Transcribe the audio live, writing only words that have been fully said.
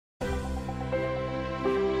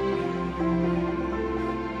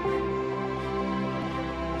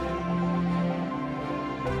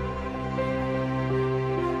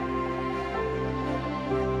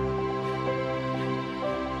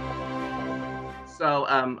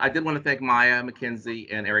I did want to thank Maya McKenzie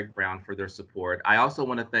and Eric Brown for their support. I also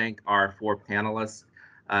want to thank our four panelists,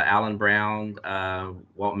 Alan Brown,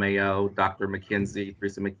 Walt Mayo, Dr. McKenzie,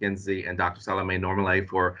 Teresa McKenzie, and Dr. Salome Normale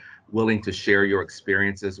for willing to share your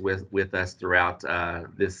experiences with us throughout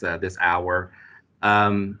this hour.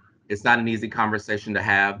 Um, it's not an easy conversation to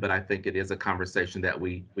have, but I think it is a conversation that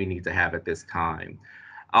we need to have at this time.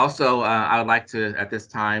 Also, I would like to, at this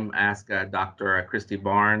time, ask Dr. Christy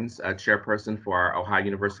Barnes, chairperson for our Ohio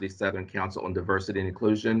University Southern Council on Diversity and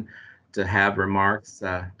Inclusion, to have remarks.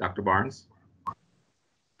 Dr. Barnes.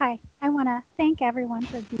 Hi, I want to thank everyone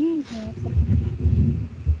for being here.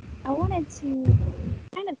 I wanted to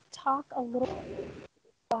kind of talk a little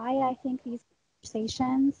why I think these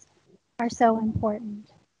conversations are so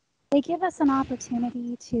important. They give us an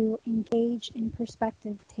opportunity to engage in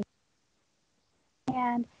perspective taking.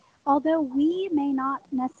 And although we may not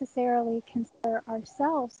necessarily consider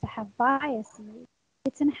ourselves to have biases,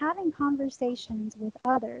 it's in having conversations with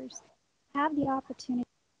others, have the opportunity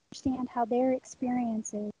to understand how their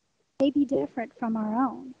experiences may be different from our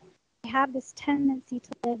own. We have this tendency to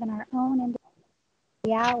live in our own individual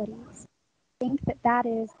realities, think that that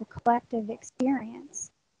is the collective experience.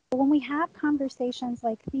 But when we have conversations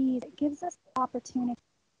like these, it gives us the opportunity to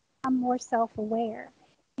become more self-aware.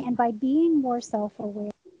 And by being more self-aware,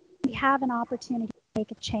 we have an opportunity to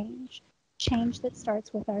make a change that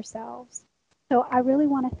starts with ourselves. So I really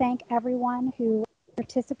want to thank everyone who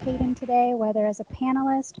participated today, whether as a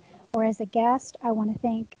panelist or as a guest. I want to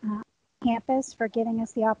thank campus for giving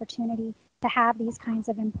us the opportunity to have these kinds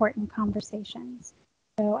of important conversations.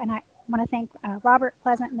 So, and I want to thank Robert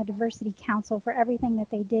Pleasant and the Diversity Council for everything that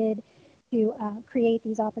they did to create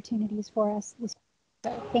these opportunities for us this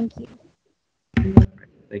year. So thank you.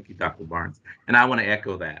 Thank you, Dr. Barnes. And I want to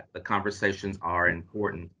echo that. The conversations are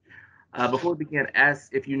important. Before we begin, as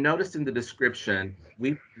if you noticed in the description,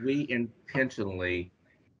 we intentionally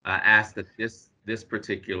asked that this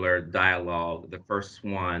particular dialogue, the first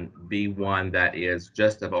one, be one that is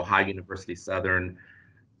just of Ohio University Southern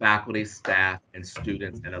faculty, staff, and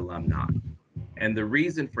students and alumni. And the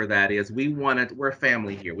reason for that is we're a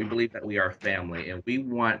family here. We believe that we are a family, and we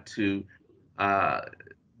want to uh,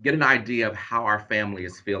 get an idea of how our family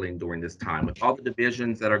is feeling during this time with all the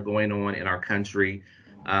divisions that are going on in our country.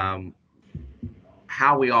 Um,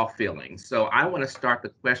 how we all feeling? So I want to start the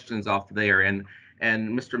questions off there, and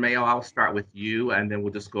Mr. Mayo, I'll start with you, and then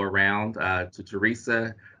we'll just go around to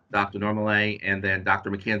Teresa, Dr. Normale, and then Dr.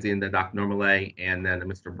 McKenzie, and then Dr. Normale, and then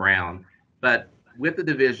Mr. Brown. But with the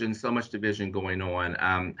division, so much division going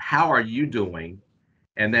on, how are you doing?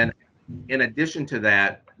 And then in addition to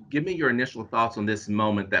that, give me your initial thoughts on this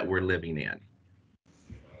moment that we're living in.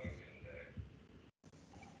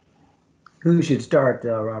 Who should start,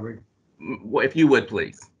 Robert? If you would,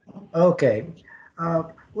 please. Okay.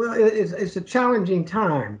 Well, it's a challenging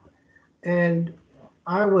time. And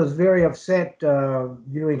I was very upset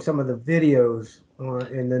viewing some of the videos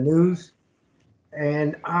in the news.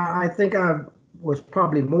 And I think I was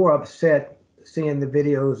probably more upset seeing the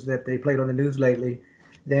videos that they played on the news lately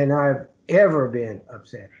than I've ever been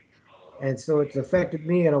upset. And so it's affected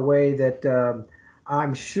me in a way that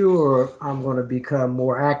I'm sure I'm going to become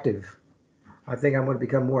more active. I think I'm going to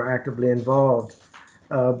become more actively involved.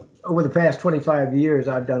 Over the past 25 years,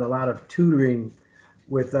 I've done a lot of tutoring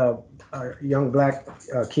with young black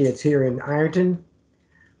kids here in Ironton.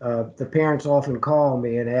 The parents often call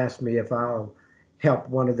me and ask me if I'll help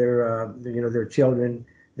one of their children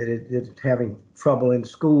that is having trouble in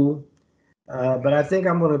school. But I think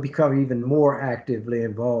I'm going to become even more actively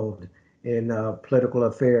involved in political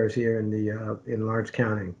affairs here in Lawrence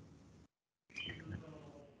County.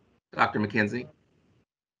 Dr. McKenzie.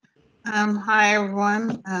 Hi,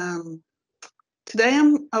 everyone. Today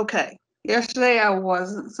I'm okay. Yesterday I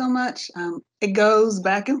wasn't so much. It goes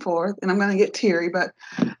back and forth, and I'm going to get teary, but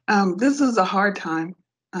this is a hard time.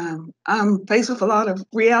 I'm faced with a lot of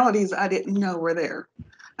realities I didn't know were there,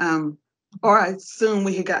 or I assumed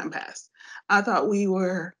we had gotten past. I thought we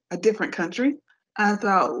were a different country. I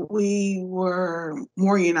thought we were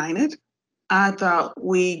more united. I thought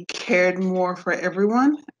we cared more for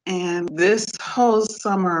everyone. And this whole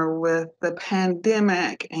summer with the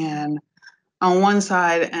pandemic and on one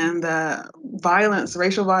side and the violence,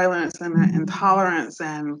 racial violence and the intolerance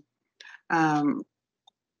and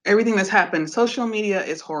everything that's happened, social media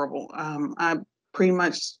is horrible. I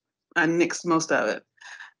nixed most of it.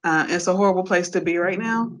 It's a horrible place to be right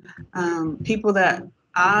now. People that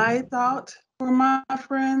I thought were my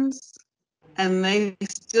friends and they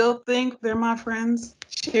still think they're my friends,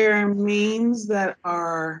 sharing memes that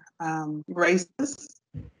are racist.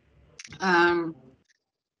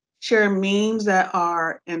 share memes that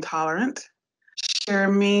are intolerant, share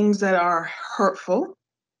memes that are hurtful.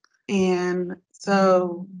 And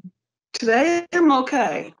so today I'm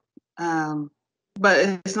okay, but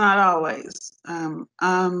it's not always.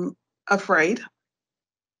 I'm afraid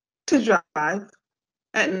to drive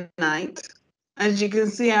at night. As you can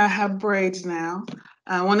see, I have braids now.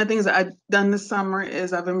 One of the things that I've done this summer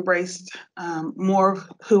is I've embraced more of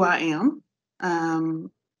who I am,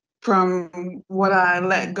 from what I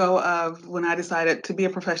let go of when I decided to be a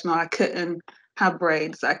professional. I couldn't have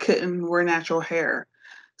braids. I couldn't wear natural hair.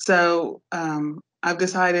 So I've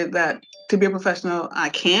decided that to be a professional, I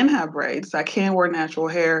can have braids. I can wear natural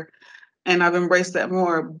hair, and I've embraced that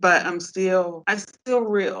more. But I still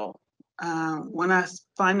real. When I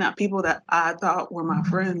find out people that I thought were my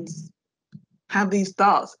friends have these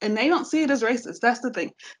thoughts, and they don't see it as racist. That's the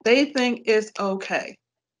thing. They think it's okay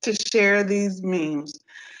to share these memes.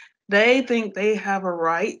 They think they have a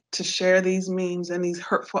right to share these memes and these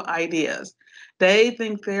hurtful ideas. They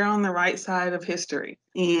think they're on the right side of history.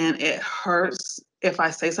 And it hurts if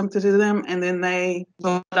I say something to them and then they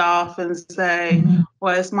blow it off and say,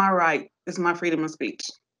 well, it's my right. It's my freedom of speech.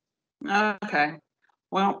 Okay.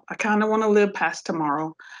 Well, I kind of want to live past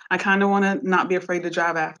tomorrow. I kind of want to not be afraid to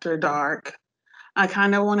drive after dark. I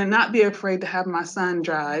kind of want to not be afraid to have my son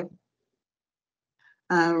drive.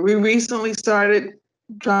 We recently started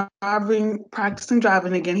practicing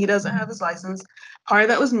driving again. He doesn't have his license. Part of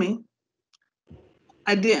that was me.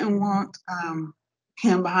 I didn't want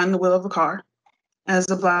him behind the wheel of a car as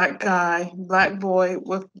a black guy, black boy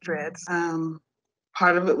with dreads.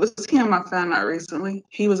 Part of it was him, I found out recently.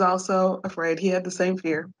 He was also afraid. He had the same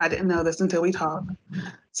fear. I didn't know this until we talked.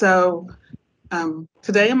 So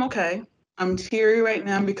today I'm okay. I'm teary right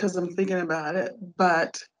now because I'm thinking about it,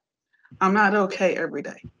 but I'm not okay every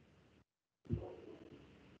day.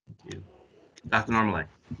 Thank you. Dr. Normally.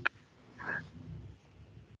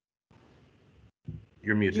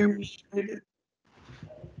 You're muted. You're muted.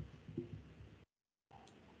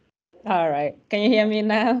 All right. Can you hear me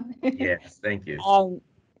now? Yes, thank you.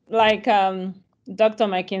 Like Dr.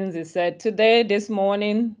 McKinsey said, today, this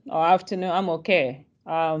morning or afternoon, I'm okay.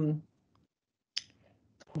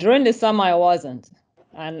 During the summer, I wasn't.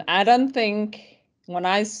 And I don't think when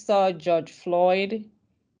I saw George Floyd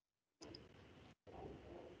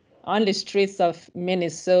on the streets of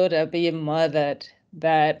Minnesota being murdered,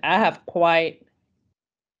 that I have quite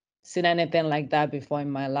seen anything like that before in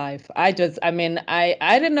my life. I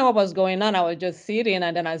didn't know what was going on. I was just sitting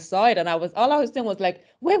and then I saw it and all I was doing was like,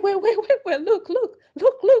 wait, look.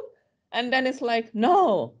 And then it's like,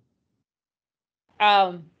 no.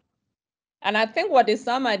 And I think what the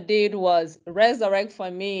summer did was resurrect for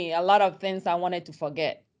me a lot of things I wanted to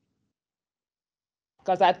forget.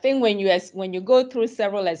 Because I think when you go through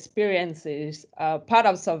several experiences, part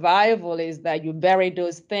of survival is that you bury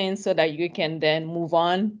those things so that you can then move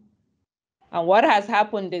on. And what has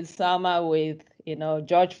happened this summer with,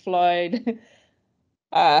 George Floyd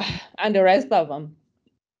and the rest of them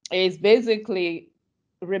is basically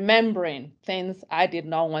remembering things I did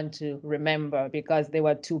not want to remember because they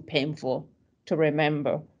were too painful to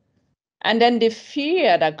remember. And then the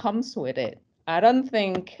fear that comes with it. I don't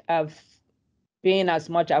think I've been as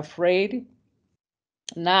much afraid.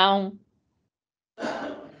 Now,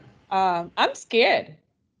 I'm scared.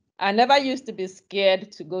 I never used to be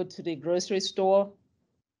scared to go to the grocery store.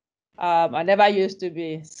 I never used to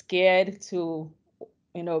be scared to,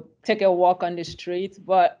 take a walk on the street.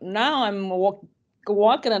 But now I'm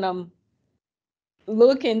walking and I'm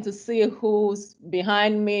looking to see who's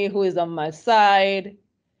behind me, who is on my side,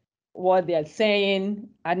 what they're saying.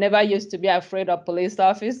 I never used to be afraid of police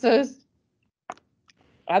officers.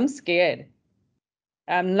 I'm scared.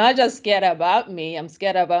 I'm not just scared about me. I'm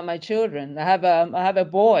scared about my children. I have a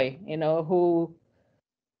boy, who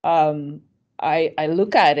I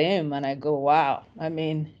look at him and I go, wow. I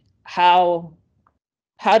mean, how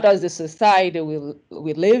does the society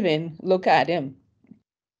we live in look at him?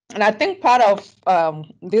 And I think part of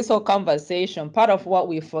this whole conversation, part of what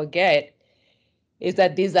we forget is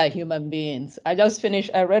that these are human beings. I just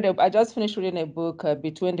finished reading a book,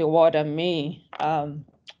 Between the World and Me, and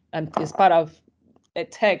it's part of a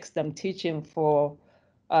text I'm teaching for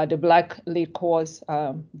the Black Lead course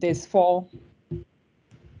this fall.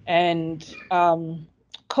 And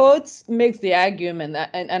Coates makes the argument,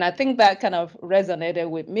 and I think that kind of resonated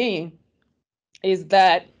with me, is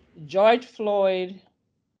that George Floyd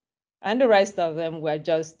and the rest of them were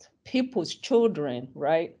just people's children,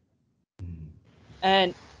 right?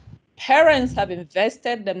 And parents have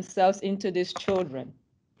invested themselves into these children.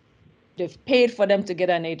 They've paid for them to get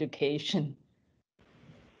an education.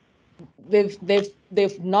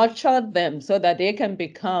 they've nurtured them so that they can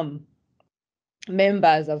become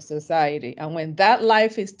members of society. And when that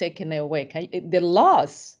life is taken away, the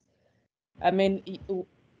loss, I mean,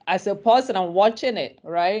 as a person, I'm watching it,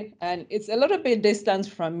 right? And it's a little bit distant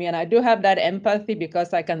from me. And I do have that empathy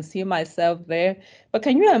because I can see myself there. But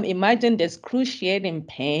can you imagine the excruciating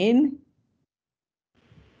pain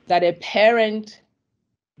that a parent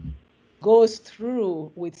goes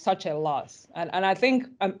through with such a loss? And I think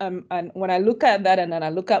and when I look at that, and then I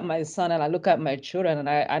look at my son and I look at my children,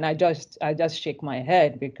 and I just shake my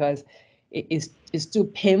head because it's too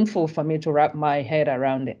painful for me to wrap my head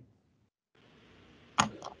around it.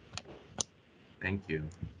 Thank you.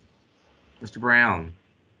 Mr. Brown.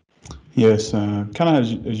 Yes, kind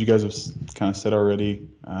of as you guys have kind of said already,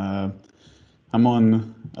 I'm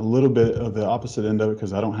on a little bit of the opposite end of it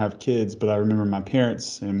because I don't have kids, but I remember my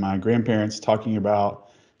parents and my grandparents talking about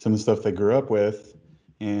some of the stuff they grew up with,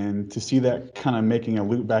 and to see that kind of making a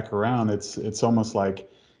loop back around, it's almost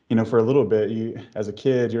like, you know, for a little bit, you as a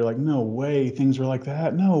kid, you're like, no way, things were like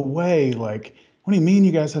that, no way, like, what do you mean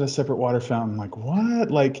you guys had a separate water fountain? Like, what?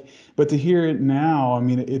 Like, but to hear it now, I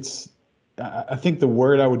mean, I think the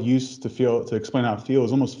word I would use to explain how I feel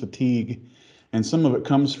is almost fatigue. And some of it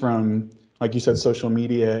comes from, like you said, social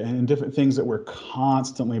media and different things that we're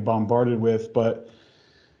constantly bombarded with. But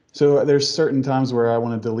so there's certain times where I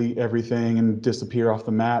want to delete everything and disappear off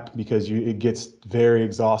the map because it gets very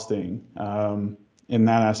exhausting in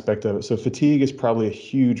that aspect of it. So fatigue is probably a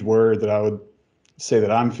huge word that I would say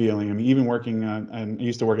that I'm feeling. I mean, even working I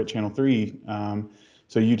used to work at Channel 3.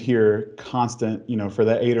 So you'd hear constant, you know, for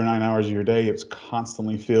that 8 or 9 hours of your day, it's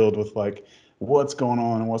constantly filled with like, what's going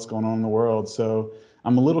on and what's going on in the world. So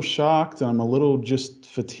I'm a little shocked and I'm a little just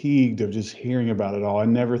fatigued of just hearing about it all. I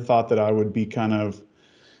never thought that I would be kind of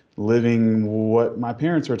living what my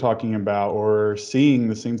parents were talking about or seeing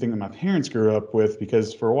the same thing that my parents grew up with,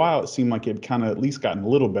 because for a while it seemed like it kind of at least gotten a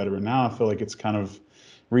little better, and now I feel like it's kind of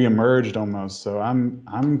reemerged almost. So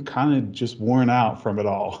I'm kind of just worn out from it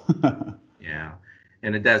all. Yeah.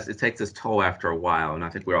 And it takes its toll after a while. And I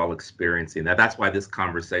think we're all experiencing that. That's why this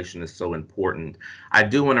conversation is so important. I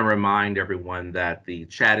do want to remind everyone that the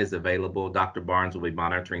chat is available. Dr. Barnes will be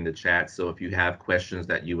monitoring the chat. So if you have questions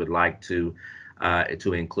that you would like to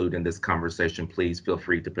include in this conversation, please feel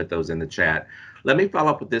free to put those in the chat. Let me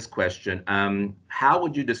follow up with this question. How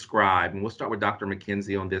would you describe, and we'll start with Dr.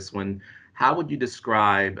 McKenzie on this one, how would you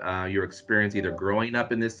describe your experience either growing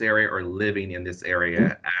up in this area or living in this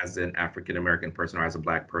area as an African-American person or as a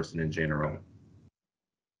Black person in general?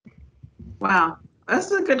 Wow, that's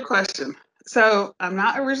a good question. So I'm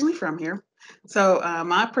not originally from here. So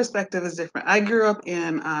my perspective is different. I grew up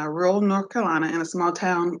in rural North Carolina in a small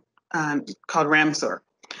town called Ramseur.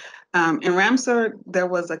 In Ramseur, there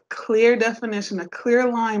was a clear definition, a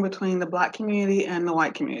clear line between the Black community and the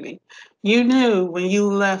white community. You knew when you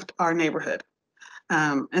left our neighborhood.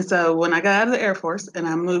 And so when I got out of the Air Force and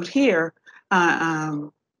I moved here, my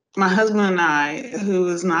husband and I, who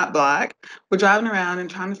is not Black, were driving around and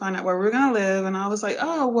trying to find out where we were going to live. And I was like,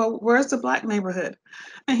 oh, well, where's the Black neighborhood?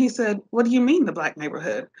 And he said, what do you mean the Black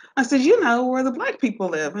neighborhood? I said, you know, where the Black people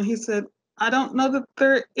live. And he said, I don't know that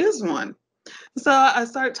there is one. So I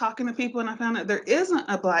started talking to people and I found out there isn't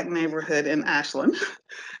a Black neighborhood in Ashland.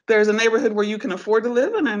 There's a neighborhood where you can afford to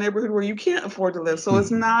live and a neighborhood where you can't afford to live. So it's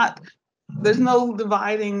not, there's no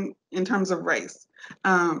dividing in terms of race.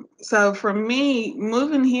 So for me,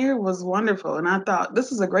 moving here was wonderful. And I thought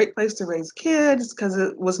this is a great place to raise kids because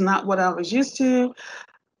it was not what I was used to.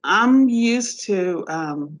 I'm used to,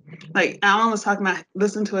 like Alan was talking about,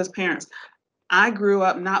 listening to his parents. I grew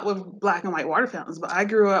up not with Black and white water fountains, but I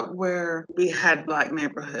grew up where we had Black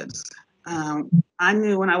neighborhoods. I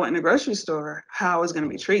knew when I went in the grocery store how I was going to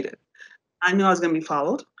be treated. I knew I was going to be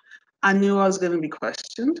followed. I knew I was going to be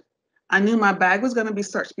questioned. I knew my bag was going to be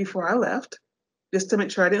searched before I left, just to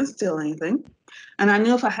make sure I didn't steal anything. And I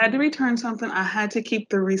knew if I had to return something, I had to keep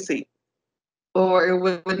the receipt, or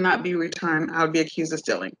it would not be returned. I would be accused of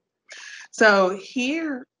stealing. So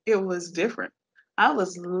here it was different. I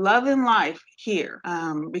was loving life here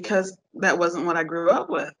because that wasn't what I grew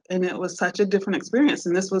up with. And it was such a different experience.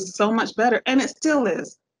 And this was so much better. And it still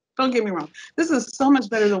is. Don't get me wrong. This is so much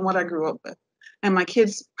better than what I grew up with. And my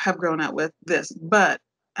kids have grown up with this. But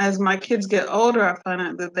as my kids get older, I find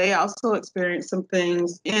out that they also experience some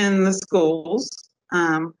things in the schools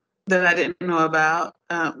that I didn't know about.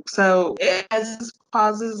 So it has its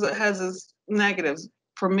positives, it has its negatives.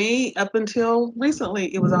 For me, up until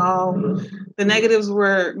recently, it was all, the negatives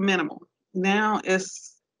were minimal. Now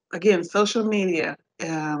it's, again, social media.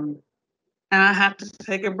 And I have to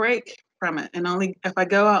take a break from it. And only if I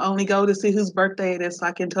go, I only go to see whose birthday it is so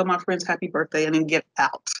I can tell my friends happy birthday and then get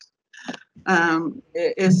out.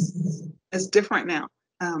 It's different now.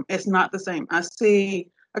 It's not the same. I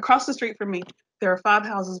see across the street from me, there are 5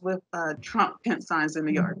 houses with Trump Pence signs in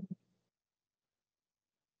the yard.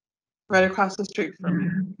 Right across the street from me.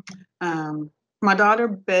 My daughter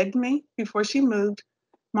begged me before she moved,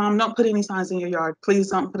 Mom, don't put any signs in your yard.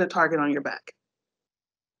 Please don't put a target on your back.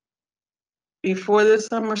 Before this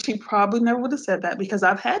summer, she probably never would have said that because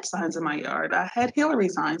I've had signs in my yard. I had Hillary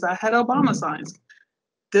signs. I had Obama signs.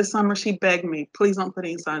 This summer, she begged me, please don't put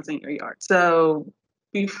any signs in your yard. So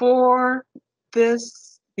before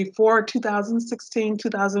 2016,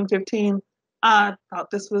 2015, I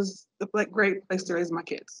thought this was a great place to raise my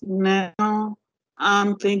kids. Now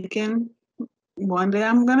I'm thinking one day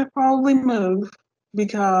I'm going to probably move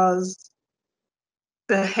because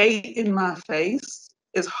the hate in my face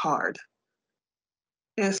is hard.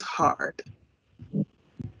 It's hard.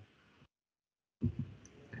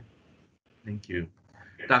 Thank you.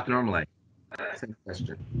 Dr. Normally, same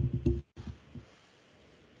question.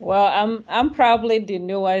 Well, I'm probably the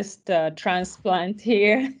newest transplant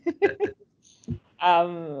here.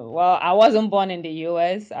 Well, I wasn't born in the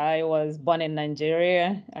US. I was born in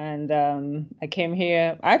Nigeria, and I came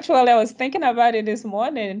here. Actually, I was thinking about it this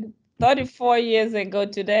morning, 34 years ago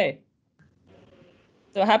today.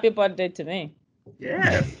 So happy birthday to me.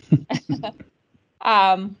 Yes.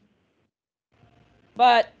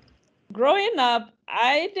 But growing up,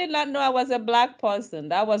 I did not know I was a Black person.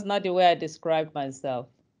 That was not the way I described myself.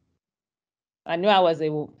 I knew I was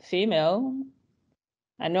a female.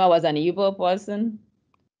 I knew I was an Igbo person.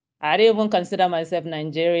 I didn't even consider myself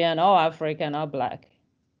Nigerian or African or Black.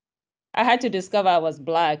 I had to discover I was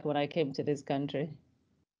Black when I came to this country.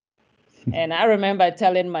 And I remember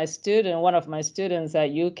telling one of my students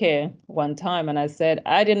at UK one time, and I said,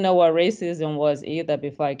 I didn't know what racism was either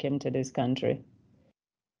before I came to this country.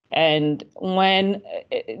 And when,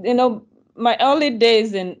 my early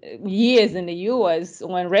days and years in the US,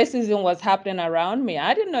 when racism was happening around me,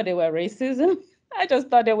 I didn't know they were racism. I just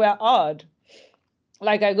thought they were odd.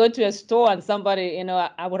 Like I go to a store and somebody,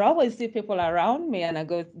 I would always see people around me and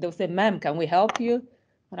they'll say, ma'am, can we help you?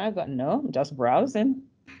 And I go, no, I'm just browsing.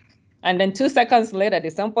 And then 2 seconds later, the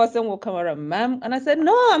same person will come around, ma'am. And I said,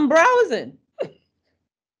 no, I'm browsing.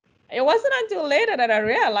 It wasn't until later that I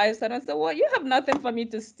realized, and I said, well, you have nothing for me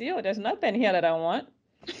to steal. There's nothing here that I want,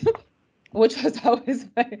 which was always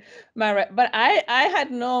my but I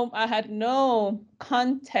had no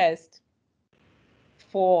contest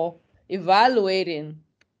for evaluating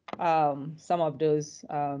some of those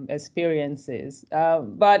experiences.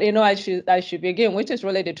 But I should begin, which is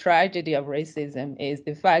really the tragedy of racism, is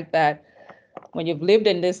the fact that when you've lived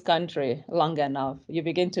in this country long enough, you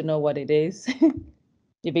begin to know what it is.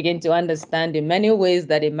 You begin to understand in many ways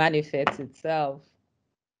that it manifests itself.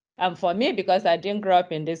 And for me, because I didn't grow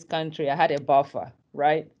up in this country, I had a buffer,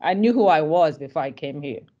 right? I knew who I was before I came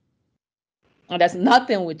here. And there's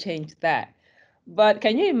nothing would change that. But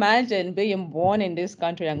can you imagine being born in this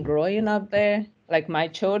country and growing up there, like my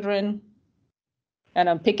children, and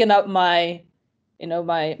I'm picking up my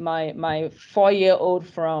 4-year-old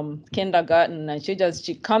from kindergarten, and she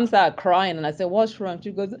comes out crying, and I say, what's wrong?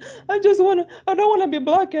 She goes, I don't want to be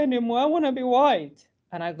Black anymore. I want to be white.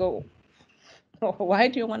 And I go, why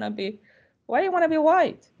do you want to be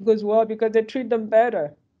white? He goes, well, because they treat them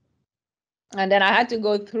better. And then I had to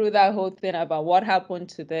go through that whole thing about what happened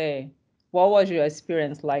today. What was your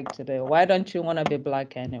experience like today? Why don't you want to be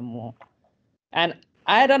Black anymore? And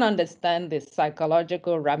I don't understand the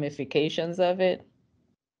psychological ramifications of it.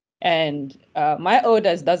 And my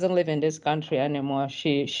oldest doesn't live in this country anymore.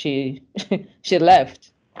 She she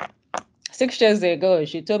left 6 years ago.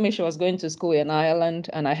 She told me she was going to school in Ireland,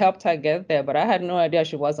 and I helped her get there, but I had no idea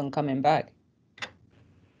she wasn't coming back.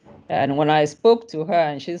 And when I spoke to her,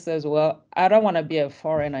 and she says, well, I don't want to be a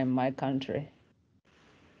foreigner in my country.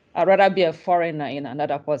 I'd rather be a foreigner in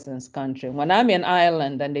another person's country. When I'm in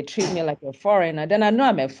Ireland and they treat me like a foreigner, then I know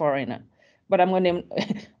I'm a foreigner. But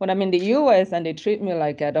when I'm in the US and they treat me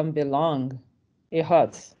like I don't belong, it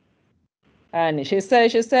hurts. And she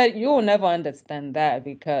said, you will never understand that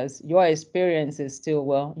because your experience is still,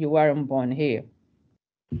 well, you weren't born here.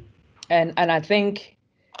 And I think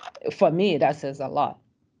for me, that says a lot.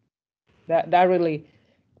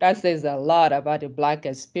 That says a lot about the Black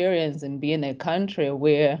experience in being a country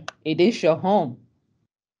where it is your home,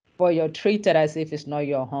 but you're treated as if it's not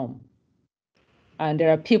your home. And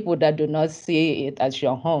there are people that do not see it as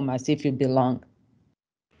your home, as if you belong.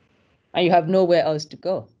 And you have nowhere else to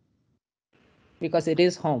go because it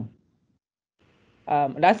is home.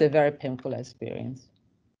 That's a very painful experience.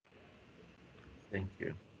 Thank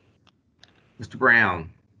you. Mr. Brown.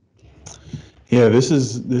 Yeah, this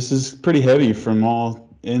is pretty heavy from all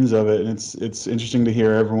ends of it, and it's interesting to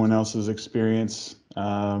hear everyone else's experience.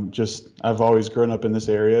 Just I've always grown up in this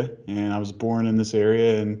area, and I was born in this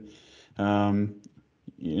area, and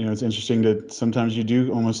it's interesting that sometimes you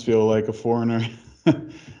do almost feel like a foreigner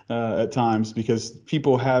at times because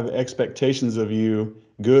people have expectations of you,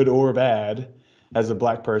 good or bad, as a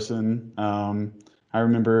black person. I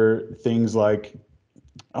remember things like,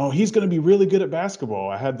 oh, he's going to be really good at basketball.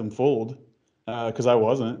 I had them fooled because I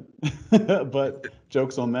wasn't, but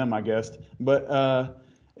jokes on them, I guess. But I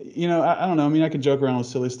don't know. I mean, I could joke around with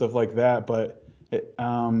silly stuff like that, but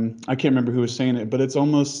I can't remember who was saying it. But it's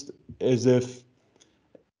almost as if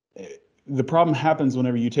the problem happens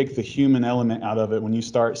whenever you take the human element out of it. When you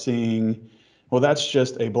start seeing, well, that's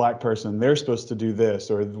just a black person. They're supposed to do this,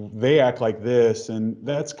 or they act like this, and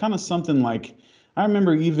that's kind of something like. I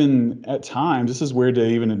remember even at times, this is weird to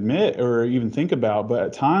even admit or even think about, but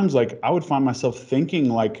at times, like I would find myself thinking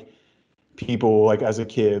like people like as a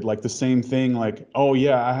kid, like the same thing, like, oh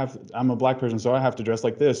yeah, I'm a black person, so I have to dress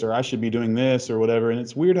like this, or I should be doing this or whatever. And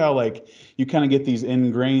it's weird how like you kind of get these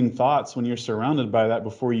ingrained thoughts when you're surrounded by that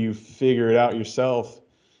before you figure it out yourself.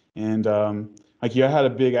 And like yeah, I had a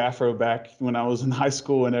big afro back when I was in high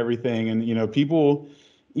school and everything. And people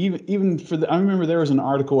even for I remember there was an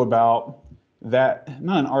article about that,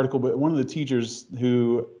 not an article, but one of the teachers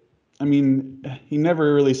who, I mean, he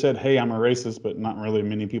never really said, hey, I'm a racist, but not really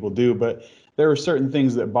many people do. But there were certain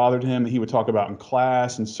things that bothered him that he would talk about in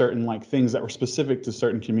class, and certain like things that were specific to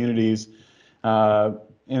certain communities and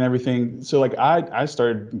everything. So like I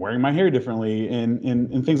started wearing my hair differently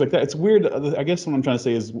and things like that. It's weird. I guess what I'm trying to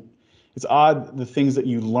say is it's odd the things that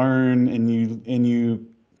you learn and you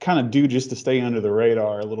kind of do just to stay under the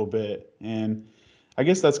radar a little bit. And I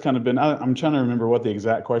guess that's kind of been, I'm trying to remember what the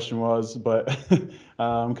exact question was, but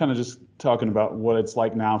I'm kind of just talking about what it's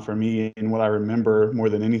like now for me and what I remember more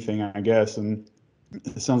than anything, I guess. And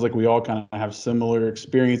it sounds like we all kind of have similar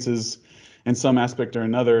experiences in some aspect or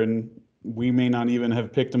another. And we may not even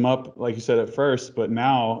have picked them up, like you said at first, but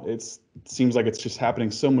now it seems like it's just happening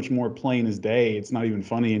so much more plain as day. It's not even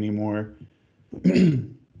funny anymore. Yeah,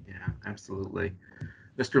 absolutely.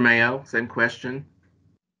 Mr. Mayo, same question.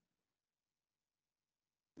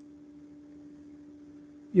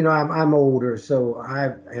 I'm older, so I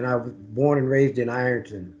was born and raised in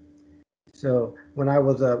Ironton. So when I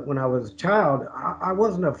was a child, I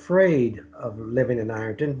wasn't afraid of living in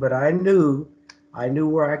Ironton, but I knew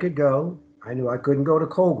where I could go. I knew I couldn't go to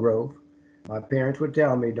Cold Grove. My parents would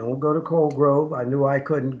tell me, "Don't go to Cold Grove." I knew I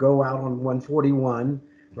couldn't go out on 141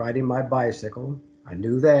 riding my bicycle. I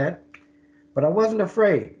knew that, but I wasn't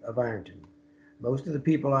afraid of Ironton. Most of the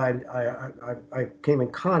people I came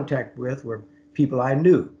in contact with were people I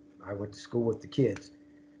knew. I went to school with the kids.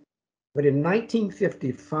 But in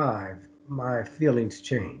 1955, my feelings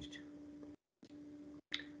changed.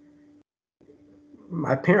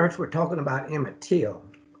 My parents were talking about Emmett Till.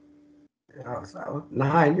 I was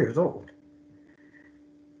 9 years old.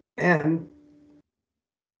 And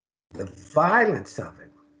the violence of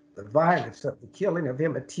the killing of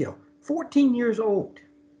Emmett Till, 14 years old.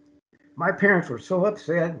 My parents were so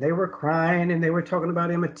upset. They were crying and they were talking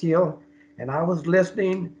about Emmett Till. And I was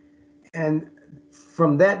listening. And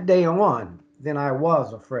from that day on, then I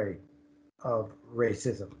was afraid of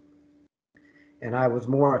racism. And I was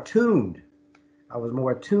more attuned. I was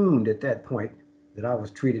more attuned at that point that I was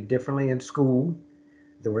treated differently in school.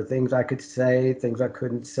 There were things I could say, things I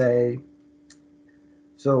couldn't say.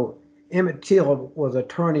 So Emmett Till was a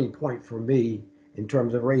turning point for me in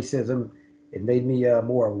terms of racism. It made me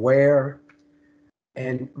more aware.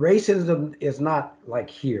 And racism is not like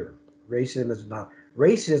here. Racism is not.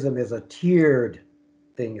 Racism is a tiered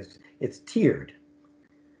thing. It's tiered.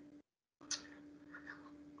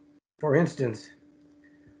 For instance,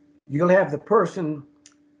 you'll have the person,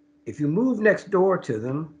 if you move next door to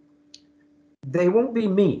them, they won't be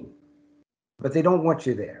mean, but they don't want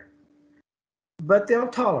you there. But they'll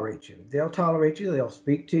tolerate you. They'll tolerate you. They'll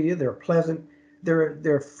speak to you. They're pleasant.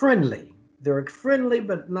 They're friendly. They're friendly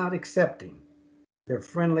but not accepting. They're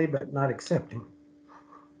friendly but not accepting.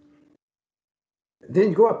 Then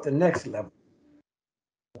you go up the next level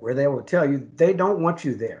where they will tell you they don't want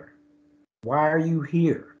you there. Why are you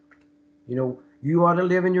here? You ought to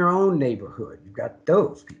live in your own neighborhood. You've got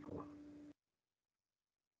those people.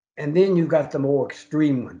 And then you've got the more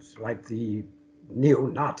extreme ones, like the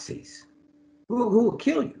neo-Nazis, who will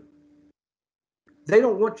kill you. They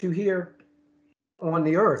don't want you here on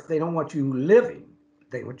the earth. They don't want you living.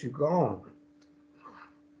 They want you gone.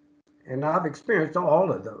 And I've experienced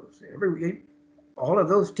all of those, all of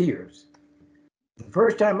those tiers. The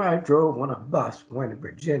first time I drove on a bus going to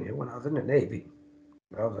Virginia when I was in the Navy,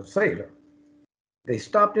 I was a sailor. They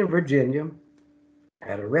stopped in Virginia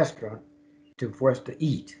at a restaurant for us to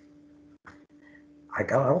eat. I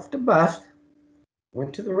got off the bus,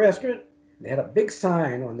 went to the restaurant. They had a big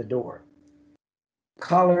sign on the door,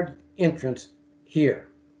 "Collared entrance here."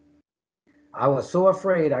 I was so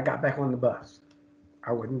afraid I got back on the bus.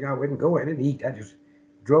 I wouldn't go in and eat. I just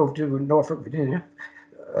drove to Norfolk, Virginia,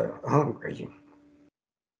 hungry.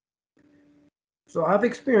 So I've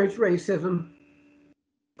experienced racism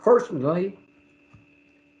personally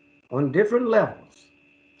on different levels.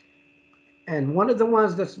 And one of the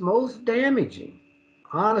ones that's most damaging,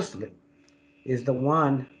 honestly, is the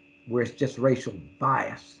one where it's just racial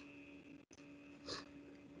bias,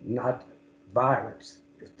 not violence.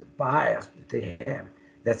 It's the bias that they have,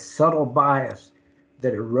 that subtle bias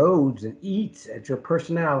that erodes and eats at your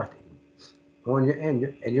personality on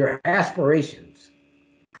your aspirations.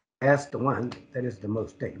 That's the one that is the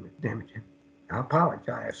most damaging. I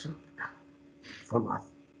apologize for my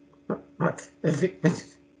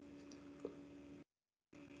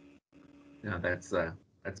No, that's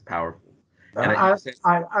powerful. I,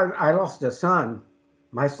 I lost a son.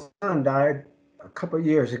 My son died a couple of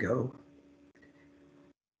years ago.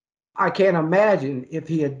 I can't imagine if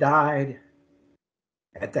he had died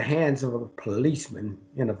at the hands of a policeman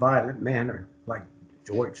in a violent manner like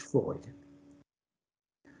George Floyd.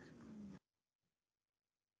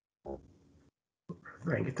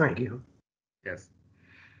 Thank you. Yes.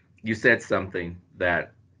 You said something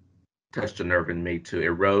that touched a nerve in me too.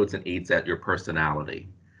 Erodes and eats at your personality.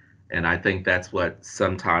 And I think that's what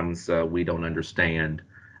sometimes we don't understand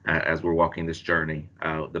as we're walking this journey,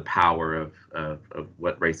 the power of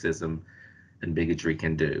what racism and bigotry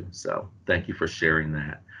can do. So thank you for sharing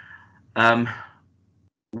that. Um,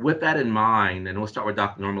 with that in mind, and we'll start with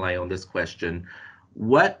Dr. Normale on this question,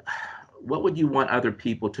 what what would you want other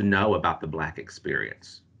people to know about the Black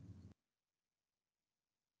experience?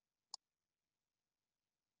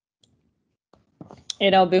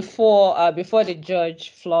 Before the George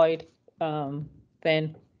Floyd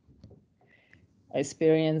thing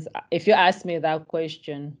experience, if you ask me that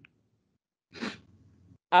question,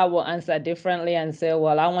 I will answer differently and say,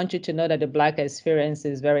 well, I want you to know that the Black experience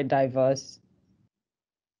is very diverse.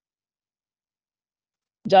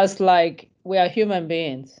 Just like we are human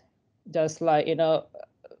beings, just like, the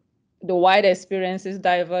white experience is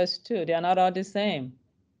diverse too. They are not all the same.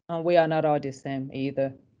 And we are not all the same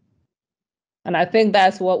either. And I think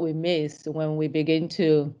that's what we miss when we begin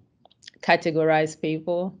to categorize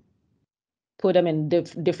people, put them in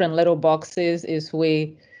different little boxes, is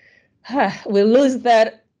we lose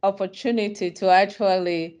that opportunity to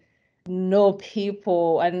actually know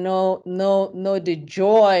people and know the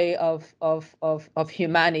joy of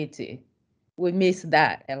humanity. We miss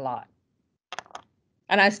that a lot.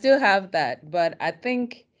 And I still have that, but I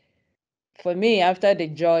think for me, after the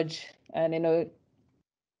George, and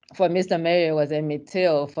for Mr. Mayor, it was Emmett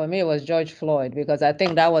Till. For me, it was George Floyd, because I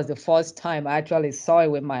think that was the first time I actually saw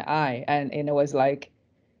it with my eye. And it was like,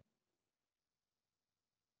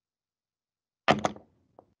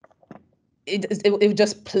 it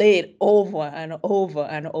just played over and over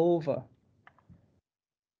and over.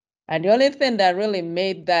 And the only thing that really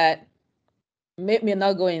made me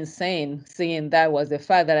not go insane seeing that was the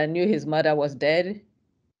fact that I knew his mother was dead.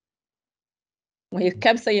 When he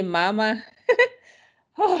kept saying "mama,"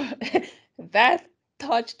 oh, that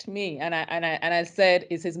touched me. And I said,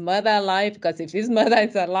 is his mother alive? Because if his mother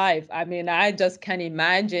is alive, I mean, I just can't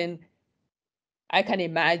imagine. I can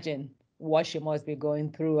imagine what she must be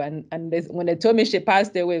going through. And when they told me she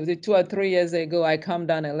passed away, was it 2 or 3 years ago, I calmed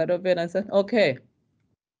down a little bit and said, okay,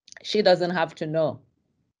 she doesn't have to know.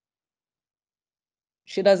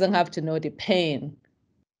 She doesn't have to know the pain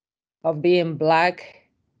of being Black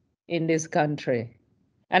in this country.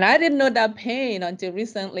 And I didn't know that pain until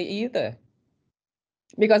recently either.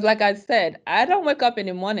 Because like I said, I don't wake up in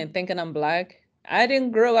the morning thinking I'm Black. I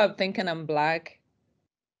didn't grow up thinking I'm Black.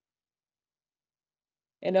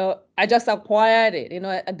 I just acquired it.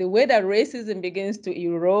 The way that racism begins to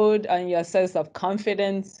erode on your sense of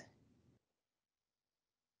confidence.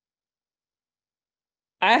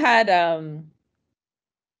 I had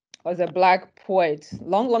was a Black poet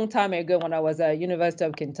long time ago when I was at University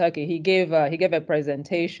of Kentucky. He gave a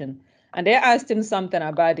presentation, and they asked him something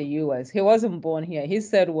about the U.S. He wasn't born here. He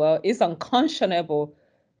said, well, it's unconscionable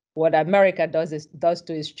what America does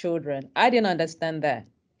to its children. I didn't understand that.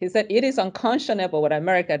 He said, it is unconscionable what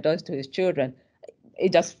America does to its children. I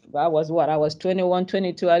was 21,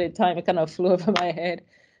 22 at the time. It kind of flew over my head.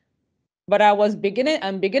 But I'm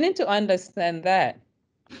beginning to understand that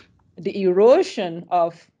the erosion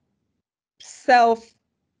of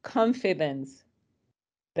self-confidence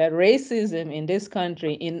that racism in this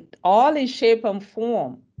country, in all its shape and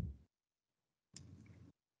form,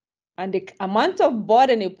 and the amount of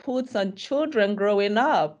burden it puts on children growing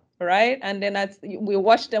up, right? And then we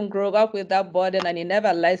watch them grow up with that burden, and it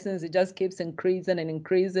never lessens. It just keeps increasing and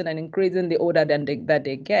increasing and increasing the older that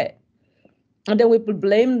they get. And then we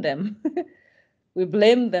blame them. We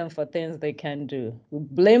blame them for things they can do. We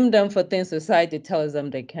blame them for things society tells them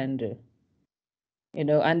they can do. You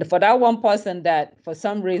know, and for that one person that for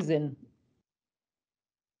some reason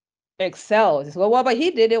excels, well, but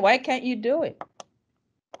he did it, why can't you do it?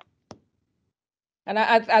 And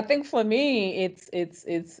I think for me, it's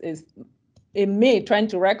in me trying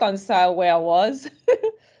to reconcile where I was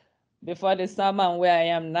before the summer and where I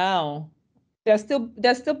am now. There's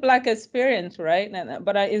still Black experience, right?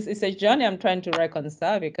 But it's a journey I'm trying to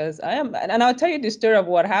reconcile, because I am, and I'll tell you the story of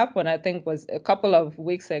what happened. I think was a couple of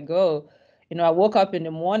weeks ago. You know, I woke up in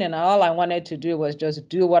the morning and all I wanted to do was just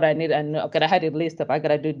do what I need. And okay, I had a list of I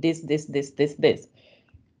gotta do this.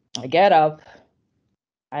 I get up,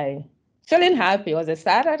 I feeling happy. It was a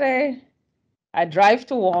Saturday. I drive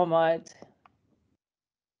to Walmart.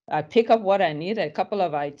 I pick up what I need, a couple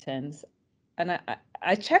of items, and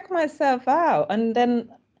I check myself out, and then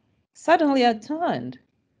suddenly I turned.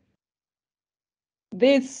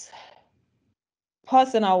 This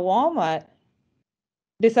person at Walmart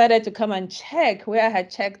decided to come and check where I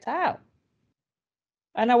had checked out.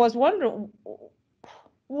 And I was wondering,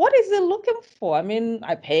 what is he looking for? I mean,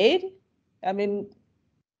 I paid. I mean,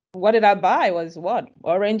 what did I buy? It was what?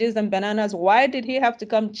 Oranges and bananas. Why did he have to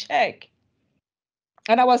come check?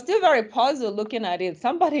 And I was still very puzzled looking at it.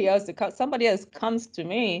 Somebody else comes to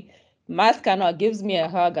me, Maskana, gives me a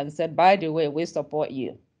hug and said, by the way, we support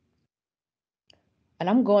you. And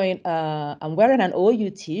I'm going, I'm wearing an OU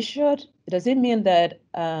t-shirt. Does it mean that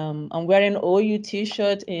I'm wearing OU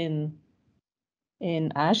t-shirt in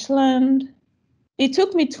Ashland? It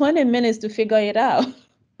took me 20 minutes to figure it out.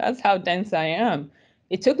 That's how dense I am.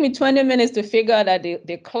 It took me 20 minutes to figure out that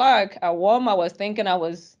the clerk at Walmart was thinking I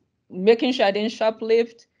was making sure I didn't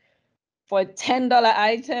shoplift for a $10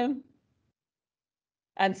 item.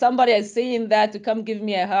 And somebody is seeing that to come give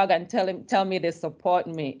me a hug and tell me they support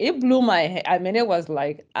me. It blew my head. I mean, it was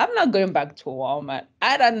like, I'm not going back to Walmart.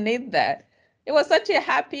 I don't need that. It was such a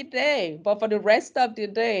happy day, but for the rest of the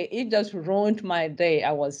day, it just ruined my day.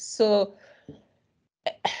 I was so,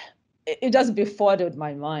 it just befuddled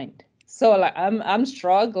my mind. So like I'm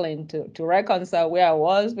struggling to reconcile where I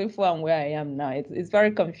was before and where I am now. It's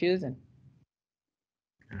very confusing.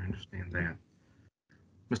 I understand that.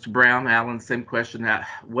 Mr. Brown, Alan, same question.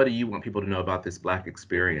 What do you want people to know about this Black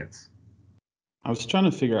experience? I was trying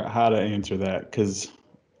to figure out how to answer that, because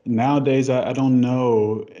nowadays I don't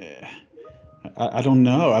know. I don't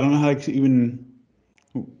know. I don't know how to even.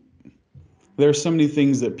 There are so many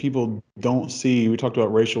things that people don't see. We talked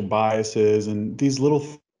about racial biases and these little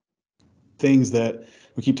things that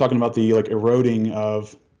we keep talking about, the like eroding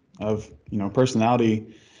of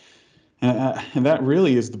personality. And that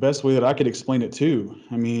really is the best way that I could explain it too.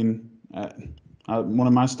 I mean, one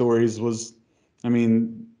of my stories was, I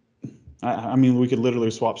mean, we could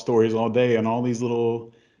literally swap stories all day on all these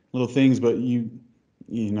little things. But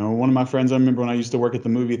one of my friends, I remember when I used to work at the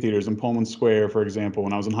movie theaters in Pullman Square, for example,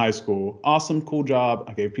 when I was in high school. Awesome, cool job.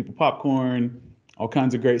 I gave people popcorn, all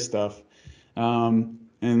kinds of great stuff.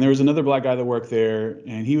 And there was another Black guy that worked there,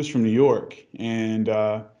 and he was from New York. And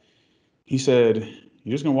he said,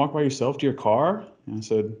 "You're just gonna walk by yourself to your car?" And I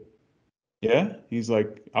said, "Yeah." He's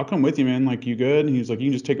like, "I'll come with you, man. Like, you good?" And he was like, "You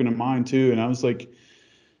can just take me to mine too." And I was like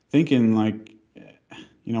thinking, like,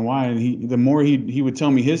 why? And the more he would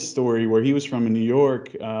tell me his story, where he was from in New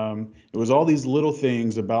York, it was all these little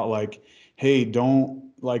things about like, hey, don't,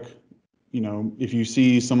 like, if you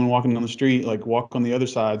see someone walking down the street, like, walk on the other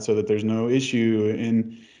side so that there's no issue.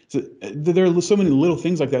 And so, there are so many little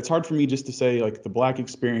things like that. It's hard for me just to say like the Black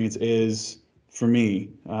experience is for me.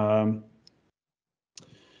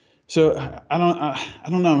 So I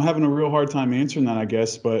don't know. I'm having a real hard time answering that, I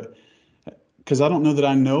guess, but because I don't know that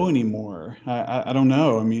I know anymore. I don't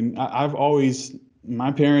know. I mean, I've always,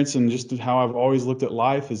 my parents and just how I've always looked at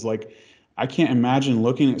life is like, I can't imagine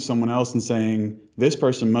looking at someone else and saying, this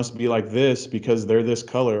person must be like this because they're this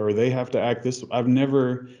color or they have to act this. I've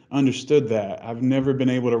never understood that. I've never been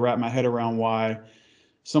able to wrap my head around why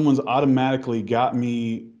someone's automatically got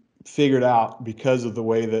me figured out because of the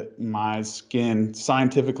way that my skin,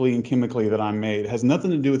 scientifically and chemically, that I'm made. It has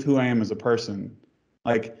nothing to do with who I am as a person.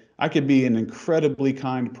 Like, I could be an incredibly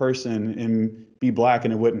kind person and be Black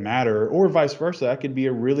and it wouldn't matter, or vice versa. I could be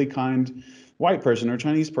a really kind white person or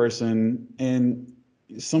Chinese person, and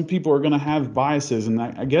some people are going to have biases, and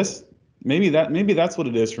I guess maybe that's what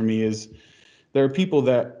it is for me. Is there are people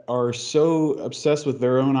that are so obsessed with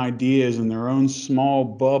their own ideas and their own small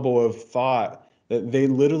bubble of thought that they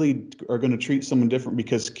literally are going to treat someone different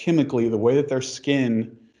because chemically the way that their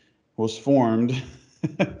skin was formed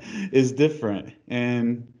is different.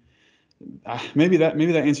 And maybe that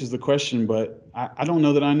answers the question, but I don't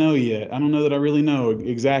know that I know yet. I don't know that I really know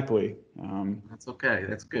exactly. That's okay.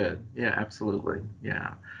 That's good. Yeah, absolutely.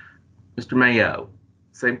 Yeah. Mr. Mayo,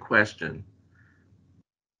 same question.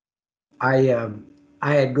 I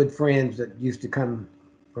had good friends that used to come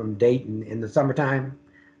from Dayton in the summertime,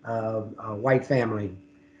 a white family.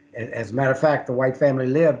 As a matter of fact, the white family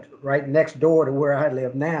lived right next door to where I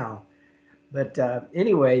live now. But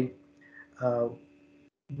anyway, uh,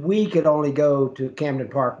 we could only go to Camden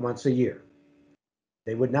Park once a year.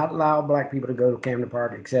 They would not allow black people to go to Camden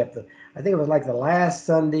Park except I think it was like the last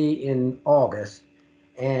Sunday in August,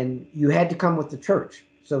 and you had to come with the church.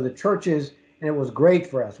 So the churches, and it was great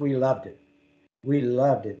for us. We loved it. We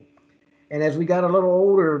loved it. And as we got a little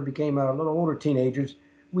older, became a little older teenagers,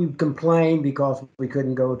 we complained because we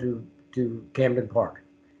couldn't go to Camden Park.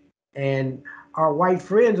 And our white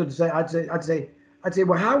friends would say, I'd say,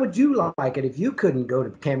 well, how would you like it if you couldn't go to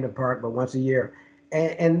Camden Park but once a year?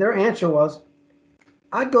 And their answer was,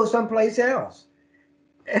 I'd go someplace else.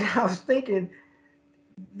 And I was thinking,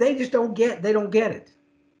 they don't get it.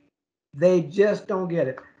 They just don't get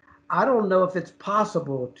it. I don't know if it's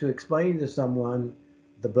possible to explain to someone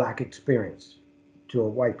the black experience to a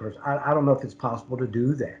white person. I don't know if it's possible to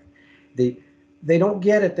do that. They don't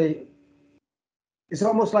get it. It's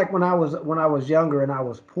almost like when I was younger and I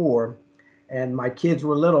was poor, and my kids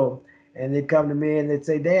were little, and they'd come to me and they'd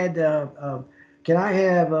say, "Dad, can I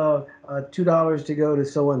have $2 to go to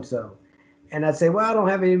so and so?" And I'd say, "Well, I don't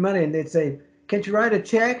have any money." And they'd say, "Can't you write a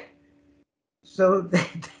check?" So they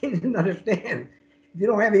didn't understand. If you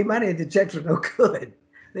don't have any money, the checks are no good.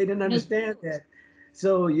 They didn't understand that.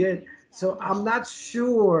 So yeah, so I'm not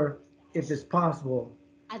sure if it's possible.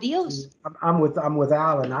 Adiós. I'm with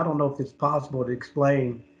Alan. I don't know if it's possible to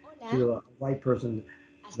explain Hola. to a white person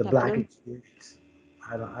the Hasta black pronto. experience.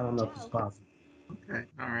 I don't know if it's Chao. possible. Okay.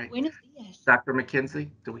 All right. Buenos días. Dr. McKenzie,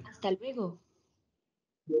 do we? Hasta luego.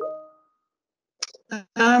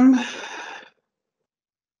 Um,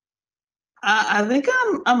 I think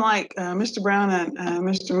I'm like Mr. Brown and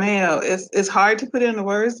Mr. Mayo. It's hard to put into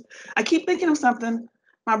words. I keep thinking of something.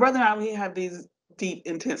 My brother and I, we have these deep,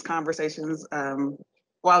 intense conversations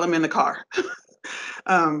while I'm in the car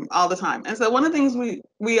all the time. And so one of the things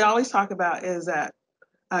we always talk about is that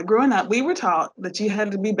growing up, we were taught that you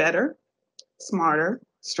had to be better, smarter,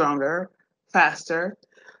 stronger, faster,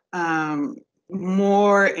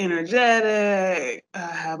 more energetic,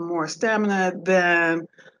 have more stamina than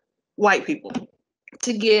white people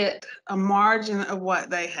to get a margin of what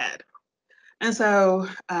they had. And so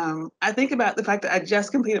I think about the fact that I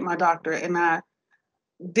just completed my doctorate, and I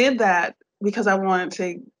did that because I wanted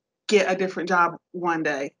to get a different job one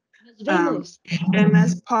day. Nos vemos. And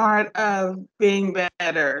that's part of being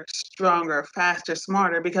better, stronger, faster,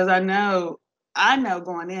 smarter, because I know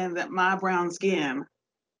going in that my brown skin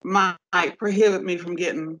might prohibit me from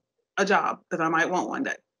getting a job that I might want one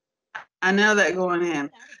day. I know that going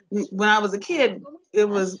in. When I was a kid, it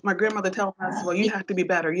was my grandmother telling us, well, you have to be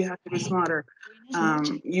better, you have to be smarter,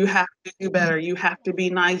 you have to do better, you have to be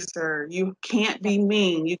nicer, you can't be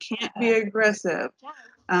mean, you can't be aggressive,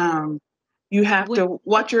 you have to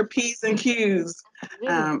watch your P's and Q's.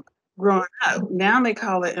 Growing up, now they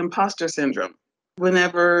call it imposter syndrome.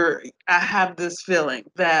 Whenever I have this feeling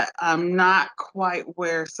that I'm not quite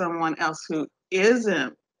where someone else who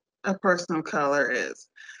isn't a person of color is.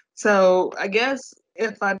 So I guess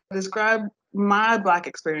if I describe my Black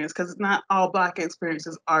experience, because not all Black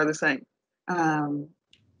experiences are the same.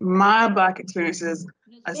 My Black experience is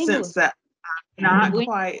a sense that I'm not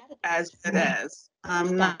quite as good as,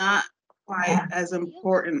 I'm not quite as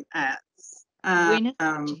important as,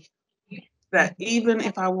 that even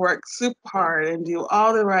if I work super hard and do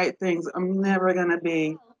all the right things, I'm never going to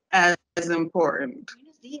be as important.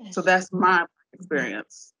 So that's my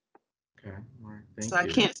experience. Okay. All right. Thank So I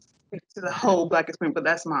you. can't speak to the whole Black experience, but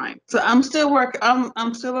that's mine. So I'm still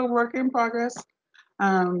I'm still a work in progress.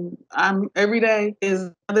 Every day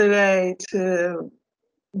is another day to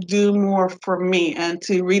do more for me and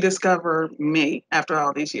to rediscover me after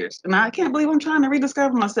all these years. And I can't believe I'm trying to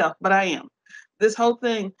rediscover myself, but I am. This whole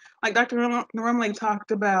thing, like Dr. Rumley talked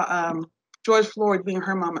about George Floyd being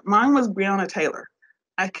her moment. Mine was Breonna Taylor.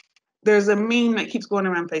 There's a meme that keeps going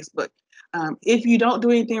around Facebook. If you don't do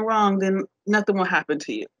anything wrong, then nothing will happen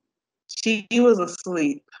to you. She was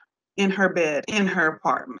asleep in her bed in her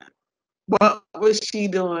apartment. What was she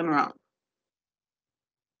doing wrong?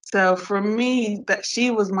 So for me, that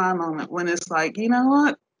she was my moment when it's like, you know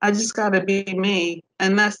what? I just got to be me.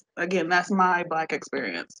 And that's, again, that's my Black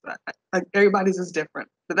experience. Like everybody's is different,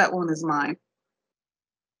 but that one is mine.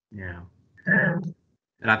 Yeah.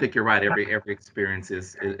 And I think you're right. Every experience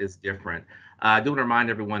is different. I do want to remind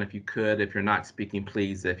everyone, if you could, if you're not speaking,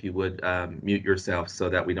 please, if you would mute yourself so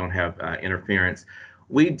that we don't have interference.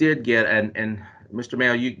 We did get, and Mr.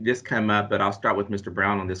 Mayo, you just come up, but I'll start with Mr.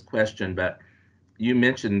 Brown on this question. But you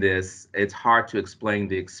mentioned this, it's hard to explain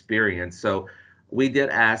the experience. So we did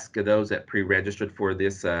ask those that pre-registered for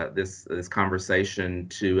this conversation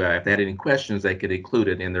to, if they had any questions, they could include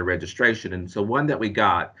it in their registration. And so one that we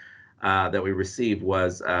got, that we received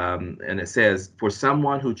was, and it says, for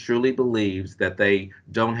someone who truly believes that they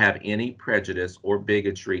don't have any prejudice or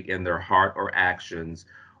bigotry in their heart or actions,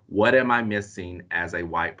 what am I missing as a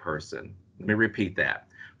white person? Let me repeat that.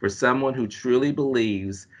 For someone who truly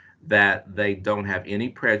believes that they don't have any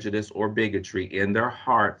prejudice or bigotry in their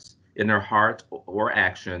heart or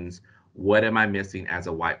actions, what am I missing as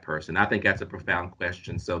a white person? I think that's a profound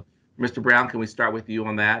question. So, Mr. Brown, can we start with you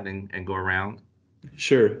on that and go around?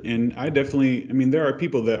 Sure. And I mean, there are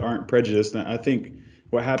people that aren't prejudiced. And I think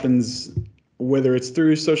what happens, whether it's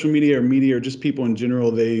through social media or just people in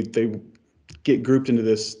general, they get grouped into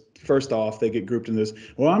this. First off, they get grouped in this,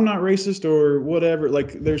 well, I'm not racist or whatever.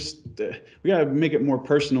 Like we got to make it more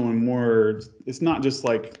personal and more, it's not just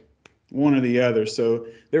like one or the other. So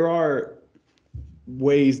there are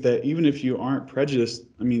ways that even if you aren't prejudiced,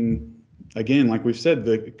 I mean, again, like we've said,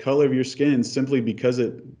 the color of your skin, simply because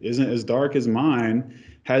it isn't as dark as mine,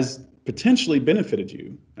 has potentially benefited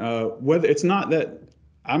you. Whether it's not that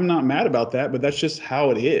I'm not mad about that, but that's just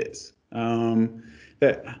how it is.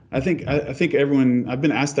 That I think everyone, I've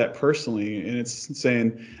been asked that personally, and it's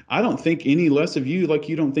saying, I don't think any less of you like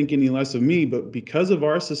you don't think any less of me, but because of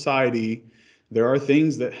our society, there are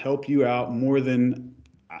things that help you out more than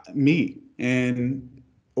me,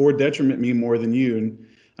 or detriment me more than you.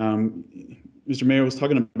 And Mr. Mayor was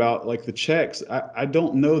talking about like the checks. I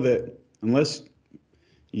don't know that unless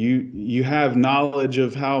you have knowledge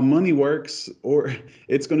of how money works, or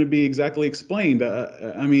it's going to be exactly explained.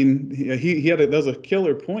 I mean, that was a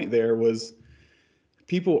killer point there, was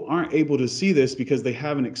people aren't able to see this because they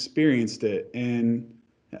haven't experienced it. And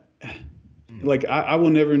like, I will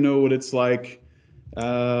never know what it's like.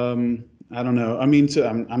 I don't know. I mean,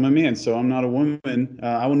 I'm a man, so I'm not a woman.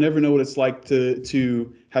 I will never know what it's like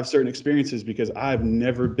to have certain experiences because I've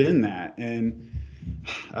never been that. And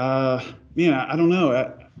yeah, I don't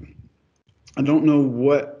know. I don't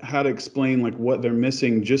know how to explain like what they're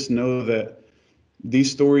missing. Just know that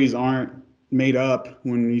these stories aren't made up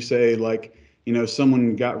when you say like,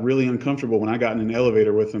 someone got really uncomfortable when I got in an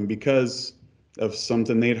elevator with them because of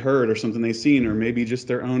something they'd heard or something they'd seen, or maybe just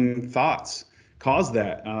their own thoughts caused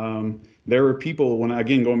that. There were people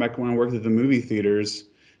going back when I worked at the movie theaters,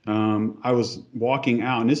 I was walking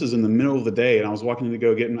out, and this is in the middle of the day, and I was walking to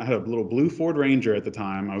go I had a little blue Ford Ranger at the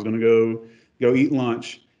time. I was going to go eat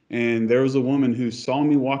lunch. And there was a woman who saw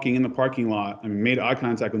me walking in the parking lot and made eye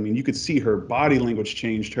contact with me. And you could see her body language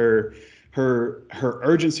changed, her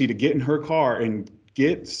urgency to get in her car and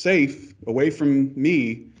get safe away from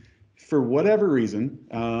me for whatever reason,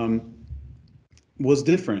 was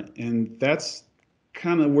different. And that's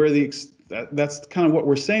kind of where that's kind of what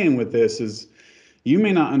we're saying with this is, you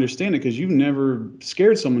may not understand it because you've never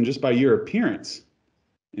scared someone just by your appearance.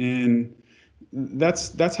 And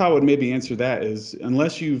that's how I would maybe answer that, is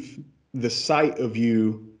unless the sight of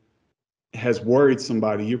you has worried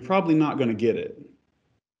somebody, you're probably not going to get it.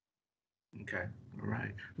 Okay. All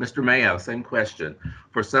right. Mr. Mayo, same question.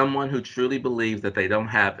 For someone who truly believes that they don't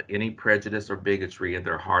have any prejudice or bigotry in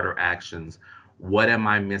their heart or actions, what am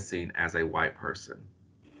I missing as a white person?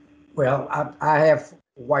 Well, I have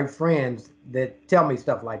white friends that tell me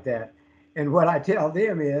stuff like that. And what I tell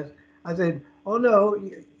them is, I said, oh no,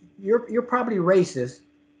 you're probably racist,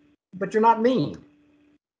 but you're not mean.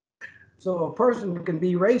 So a person can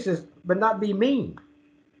be racist, but not be mean.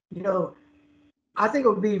 I think it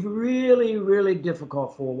would be really, really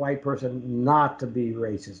difficult for a white person not to be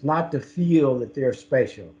racist, not to feel that they're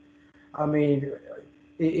special. I mean,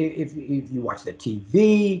 if you watch the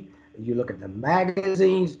TV, you look at the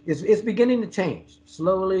magazines, it's beginning to change.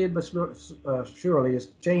 Slowly but surely it's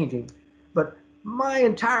changing. But my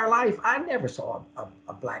entire life, I never saw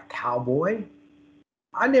a black cowboy.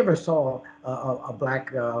 I never saw a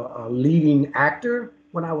black leading actor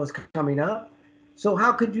when I was coming up. So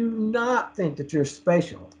how could you not think that you're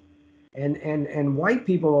special? And white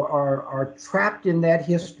people are trapped in that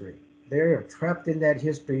history. They're trapped in that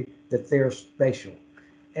history that they're special.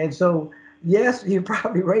 And so, yes, you're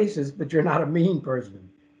probably racist, but you're not a mean person,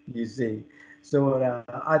 you see. So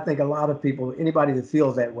I think a lot of people, anybody that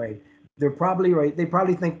feels that way, they're probably right. They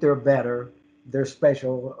probably think they're better, they're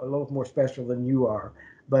special, a little more special than you are,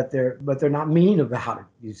 but they're not mean about it.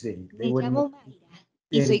 You see, they Me wouldn't llamo Mayra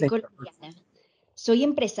do y soy anything. colombiana. Soy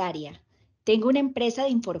empresaria. Tengo una empresa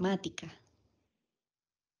de informática.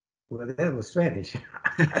 Well, that was Spanish.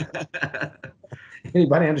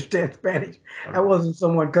 Anybody understand Spanish? That wasn't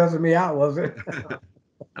someone cussing me out, was it?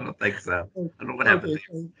 I don't think so. I don't know what happened Okay,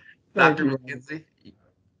 there. thank Dr. you. McKenzie,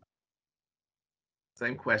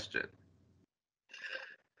 same question.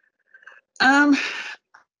 I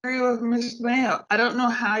agree with Ms. Mayo. I don't know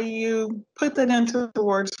how you put that into the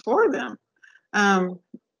words for them.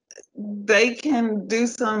 They can do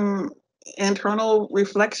some internal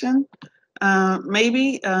reflection.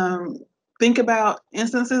 Maybe think about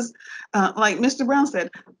instances like Mr. Brown said.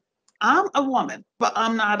 I'm a woman, but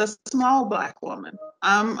I'm not a small Black woman.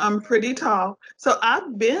 I'm pretty tall, so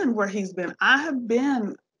I've been where he's been. I have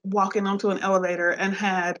been walking onto an elevator and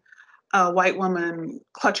had a white woman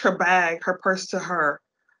clutch her bag, her purse to her,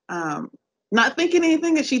 not thinking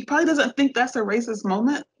anything, and she probably doesn't think that's a racist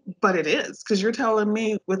moment, but it is, because you're telling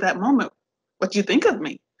me with that moment what you think of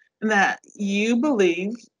me, and that you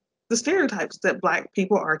believe the stereotypes that Black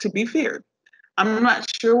people are to be feared. I'm not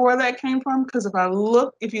sure where that came from, because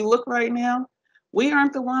if you look right now, we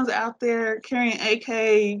aren't the ones out there carrying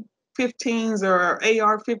AK-15s or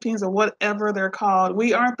AR-15s or whatever they're called.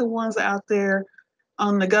 We aren't the ones out there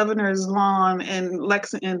on the governor's lawn in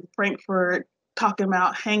Lexington, Frankfurt, talking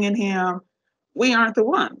about hanging him. We aren't the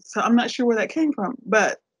ones. So I'm not sure where that came from.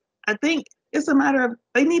 But I think it's a matter of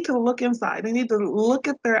they need to look inside. They need to look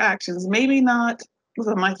at their actions. Maybe not with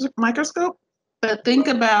a microscope, but think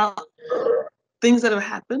about things that have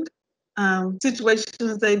happened,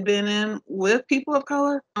 situations they've been in with people of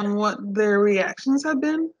color, and what their reactions have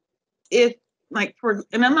been. If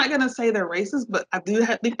and I'm not going to say they're racist, but I do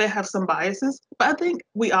think they have some biases. But I think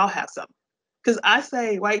we all have some, because I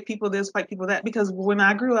say white people this, white people that, because when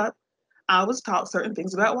I grew up, I was taught certain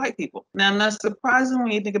things about white people. Now, not surprising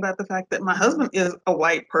when you think about the fact that my husband is a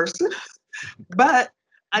white person, but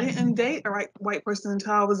I didn't date a white person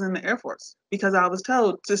until I was in the Air Force, because I was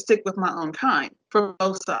told to stick with my own kind from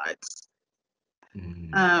both sides.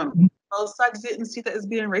 Both sides didn't see that as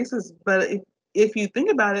being racist, but if you think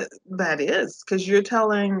about it, that is, because you're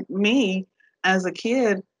telling me as a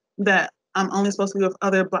kid that I'm only supposed to be with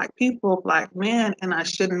other Black people, Black men, and I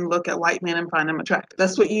shouldn't look at white men and find them attractive.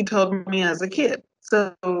 That's what you told me as a kid.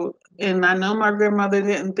 So, and I know my grandmother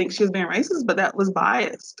didn't think she was being racist, but that was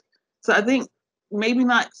biased. So I think maybe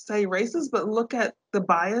not say racist, but look at the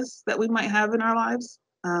bias that we might have in our lives,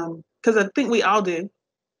 because I think we all do.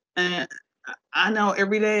 And I know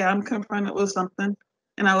every day I'm confronted with something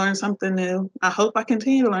and I learn something new. I hope I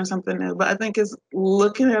continue to learn something new, but I think it's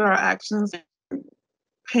looking at our actions and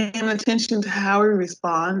paying attention to how we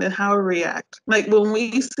respond and how we react. Like when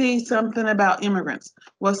we see something about immigrants,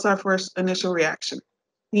 what's our first initial reaction?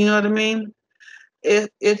 You know what I mean?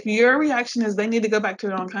 If your reaction is they need to go back to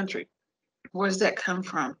their own country, where does that come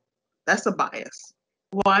from? That's a bias.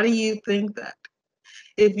 Why do you think that?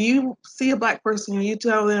 If you see a Black person, you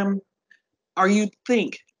tell them, or you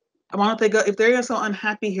think, why don't they go, if they're so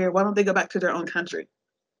unhappy here, why don't they go back to their own country?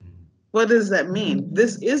 What does that mean?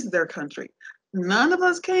 This is their country. None of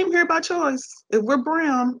us came here by choice. If we're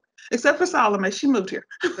brown, except for Salome, she moved here.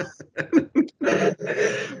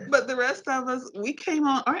 But the rest of us,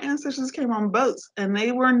 our ancestors came on boats, and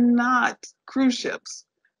they were not cruise ships.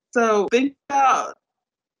 So think about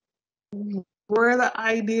where the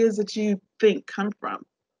ideas that you think come from.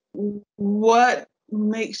 What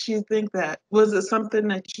makes you think that? Was it something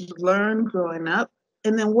that you learned growing up?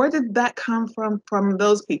 And then where did that come from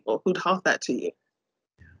those people who taught that to you?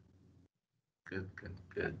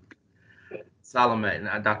 Good. Salome,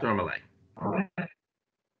 Dr. Ermolay.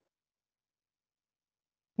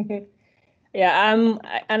 Yeah,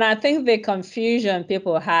 and I think the confusion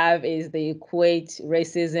people have is they equate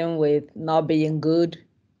racism with not being good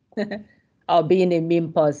or being a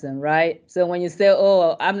mean person, right? So when you say,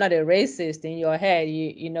 "Oh, I'm not a racist," in your head,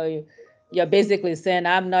 you're basically saying,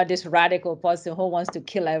 "I'm not this radical person who wants to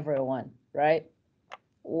kill everyone," right?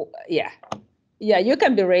 Yeah, you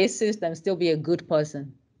can be racist and still be a good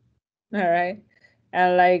person, all right?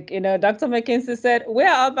 And like, Dr. McKenzie said, we're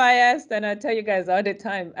all biased. And I tell you guys all the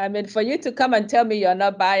time, I mean, for you to come and tell me you're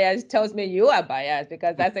not biased tells me you are biased,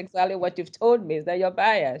 because that's exactly what you've told me, is that you're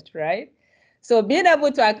biased, right? So being able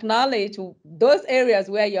to acknowledge those areas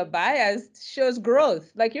where you're biased shows growth.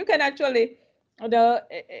 Like you can actually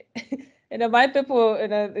You know, my people,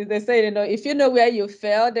 they say, if you know where you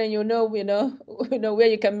failed, then you know, where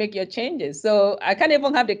you can make your changes. So I can't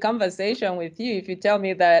even have the conversation with you if you tell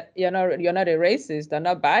me that you're not a racist or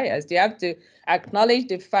not biased. You have to acknowledge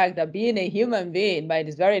the fact that being a human being by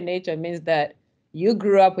its very nature means that you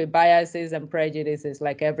grew up with biases and prejudices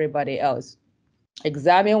like everybody else.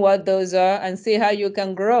 Examine what those are and see how you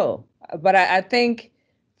can grow. But I think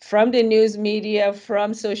from the news media,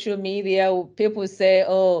 from social media, people say,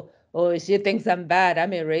 oh, she thinks I'm bad,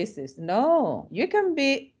 I'm a racist. No, you can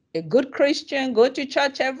be a good Christian, go to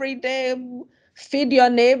church every day, feed your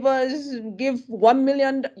neighbors, give 1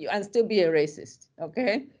 million, and still be a racist.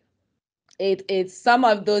 Okay. It's some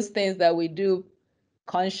of those things that we do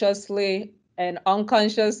consciously and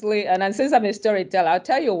unconsciously. And since I'm a storyteller, I'll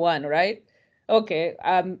tell you one, right? Okay,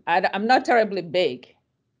 I'm not terribly big,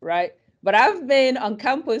 right? But I've been on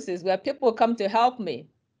campuses where people come to help me.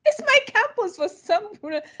 It's my campus for some.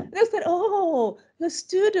 They said, "Oh, the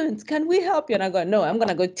students, can we help you?" And I go, "No, I'm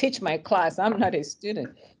gonna go teach my class. I'm not a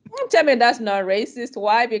student." Tell me that's not racist.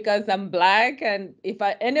 Why? Because I'm black, and if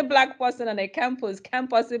any black person on a campus can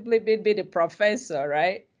possibly be the professor,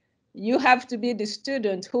 right? You have to be the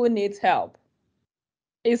student who needs help.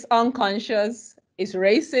 It's unconscious, it's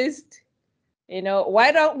racist.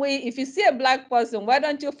 Why don't we, if you see a black person, why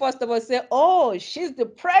don't you first of all say, oh, she's the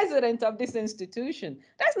president of this institution?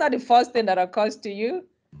 That's not the first thing that occurs to you.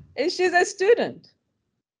 She's a student.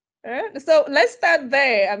 So let's start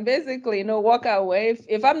there and basically, walk away.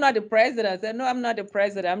 If I'm not the president, I say, no, I'm not the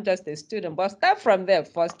president, I'm just a student. But start from there,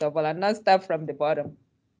 first of all, and not start from the bottom.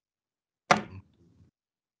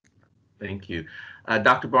 Thank you.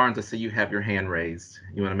 Dr. Barnes, I see you have your hand raised.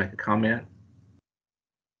 You want to make a comment?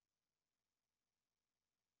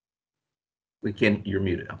 You're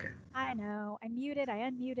muted. Okay. I know. I'm muted. I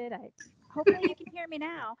unmuted. Hopefully you can hear me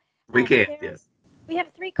now. We can, yes. We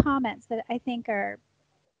have 3 comments that I think are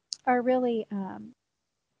really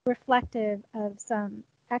reflective of some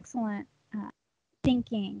excellent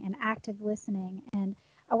thinking and active listening. And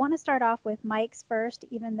I want to start off with Mike's first,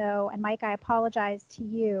 even though, and Mike, I apologize to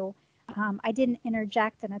you. I didn't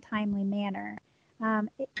interject in a timely manner.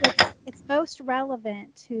 It's most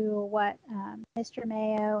relevant to what Mr.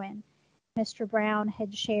 Mayo and Mr. Brown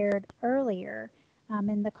had shared earlier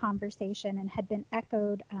in the conversation and had been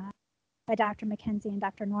echoed by Dr. McKenzie and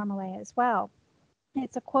Dr. Normale as well.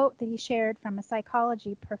 It's a quote that he shared from a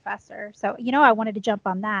psychology professor. So, I wanted to jump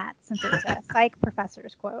on that since it's a psych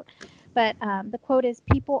professor's quote. But the quote is,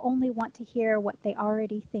 people only want to hear what they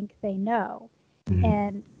already think they know. Mm-hmm.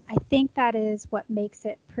 And I think that is what makes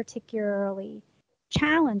it particularly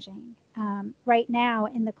challenging right now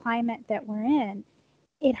in the climate that we're in.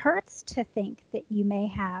 It hurts to think that you may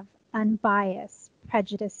have unbiased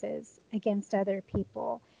prejudices against other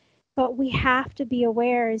people. But we have to be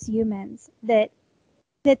aware as humans that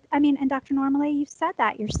and Dr. Normale, you've said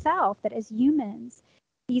that yourself, that as humans,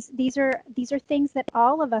 these are things that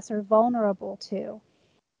all of us are vulnerable to.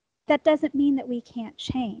 That doesn't mean that we can't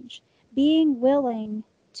change. Being willing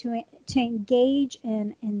to engage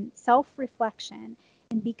in self-reflection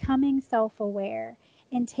and becoming self-aware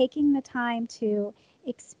and taking the time to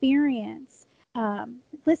experience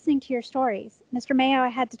listening to your stories. Mr. Mayo, I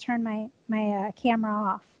had to turn my camera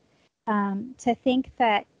off to think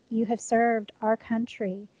that you have served our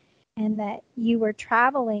country and that you were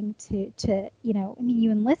traveling to you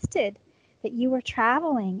enlisted, that you were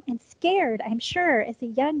traveling and scared, I'm sure, as a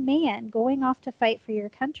young man going off to fight for your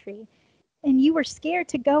country. And you were scared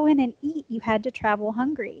to go in and eat. You had to travel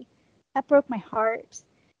hungry. That broke my heart.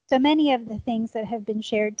 So many of the things that have been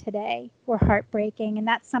shared today were heartbreaking. And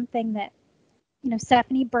that's something that,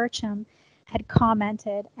 Stephanie Burcham had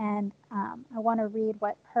commented. And I want to read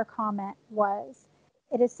what her comment was.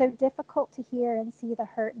 It is so difficult to hear and see the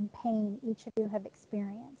hurt and pain each of you have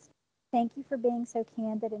experienced. Thank you for being so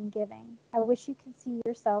candid and giving. I wish you could see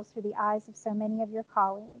yourselves through the eyes of so many of your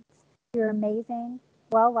colleagues. You're amazing,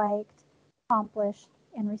 well-liked, accomplished,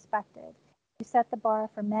 and respected. You set the bar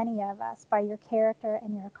for many of us by your character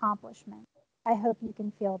and your accomplishment. I hope you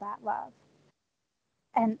can feel that love.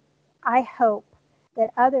 And I hope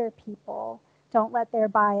that other people don't let their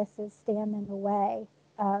biases stand in the way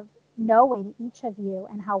of knowing each of you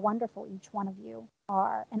and how wonderful each one of you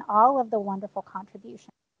are and all of the wonderful contributions.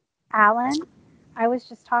 Alan, I was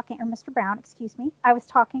just talking, or Mr. Brown, excuse me, I was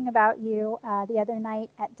talking about you the other night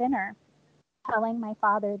at dinner, telling my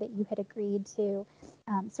father that you had agreed to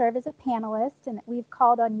serve as a panelist and that we've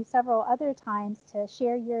called on you several other times to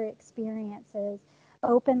share your experiences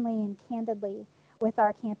openly and candidly with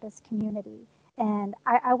our campus community. And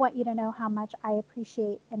I want you to know how much I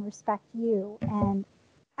appreciate and respect you. And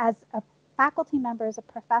as a faculty member, as a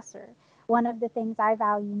professor, one of the things I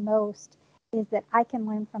value most is that I can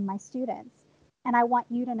learn from my students. And I want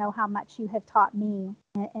you to know how much you have taught me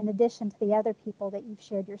in addition to the other people that you've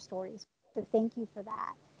shared your stories. So thank you for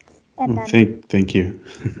that. And then Thank you.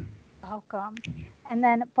 welcome. And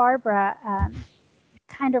then Barbara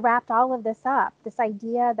kind of wrapped all of this up, this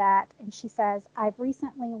idea that, and she says, I've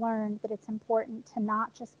recently learned that it's important to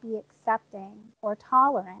not just be accepting or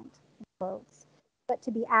tolerant, in quotes, but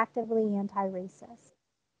to be actively anti-racist.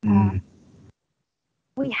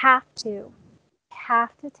 We have to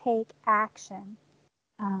take action.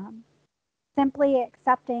 Simply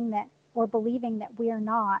accepting that or believing that we are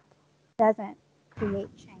not doesn't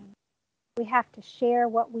create change. We have to share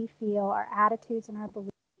what we feel, our attitudes and our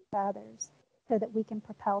beliefs with others so that we can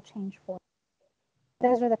propel change forward.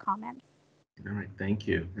 Those are the comments. All right, thank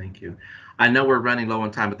you. Thank you. I know we're running low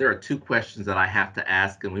on time, but there are two questions that I have to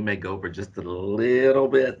ask, and we may go over just a little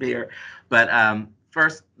bit here. But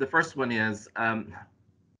the first one is,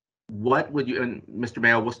 what would you, and Mr.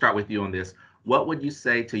 Mayo, we'll start with you on this. What would you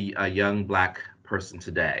say to a young Black person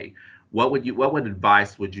today? What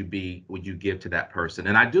advice would you give to that person?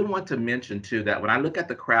 And I do want to mention too that when I look at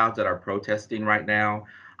the crowds that are protesting right now,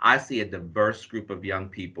 I see a diverse group of young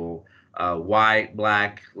people, white,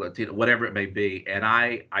 Black, Latino, whatever it may be, and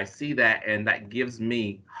I see that, and that gives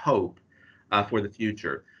me hope for the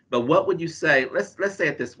future. But what would you say? Let's say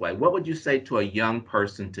it this way: what would you say to a young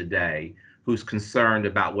person today who's concerned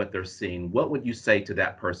about what they're seeing? What would you say to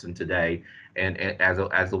that person today, and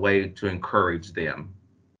as a way to encourage them?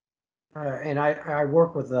 And I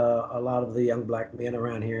work with a lot of the young Black men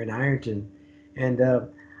around here in Ironton, and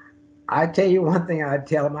I tell you one thing I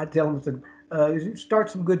tell them to start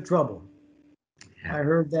some good trouble. Yeah. I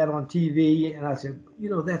heard that on TV, and I said,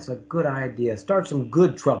 that's a good idea. Start some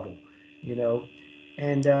good trouble,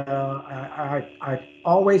 and I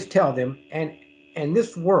always tell them, and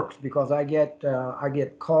this works because I get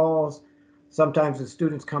calls. Sometimes the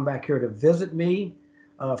students come back here to visit me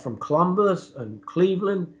from Columbus and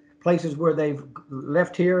Cleveland, places where they've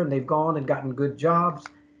left here and they've gone and gotten good jobs,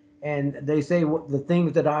 and they say the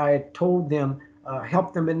things that I told them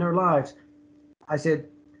help them in their lives. I said,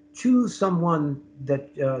 choose someone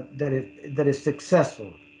that is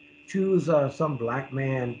successful. Choose some Black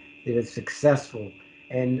man that is successful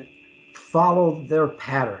and follow their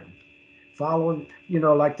pattern. Follow,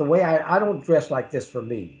 like the way I don't dress like this for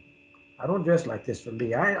me. I don't dress like this for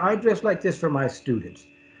me. I dress like this for my students.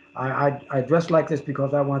 I dress like this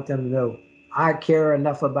because I want them to know I care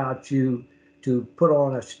enough about you to put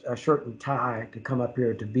on a shirt and tie to come up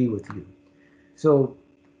here to be with you. So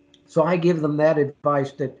I give them that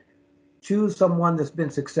advice, that choose someone that's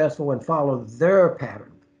been successful and follow their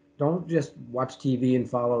pattern. Don't just watch TV and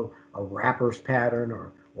follow a rapper's pattern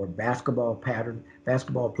or basketball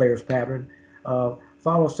player's pattern.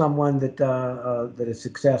 Follow someone that is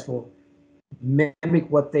successful. Mimic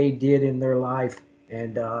what they did in their life,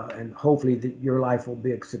 and hopefully your life will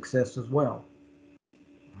be a success as well.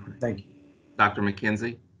 Thank you. Dr.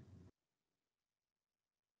 McKenzie?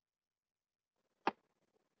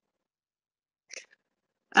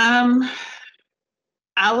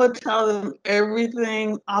 I would tell them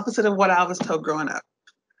everything opposite of what I was told growing up.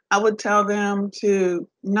 I would tell them to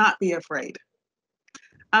not be afraid.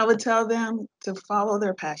 I would tell them to follow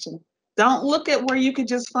their passion. Don't look at where you could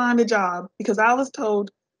just find a job, because I was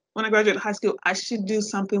told when I graduated high school, I should do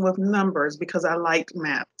something with numbers because I liked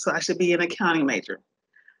math. So I should be an accounting major.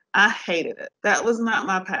 I hated it. That was not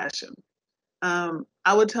my passion.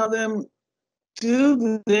 I would tell them,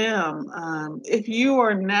 do them. If you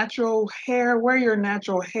are natural hair, wear your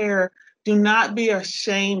natural hair. Do not be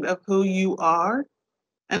ashamed of who you are.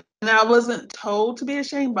 And I wasn't told to be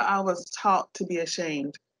ashamed, but I was taught to be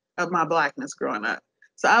ashamed of my Blackness growing up.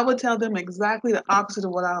 So I would tell them exactly the opposite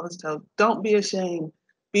of what I was told. Don't be ashamed.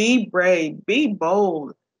 Be brave. Be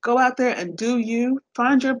bold. Go out there and do you.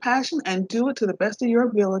 Find your passion and do it to the best of your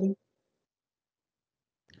ability.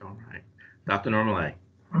 All right. Dr. Normale.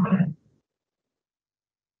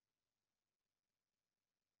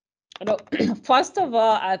 First of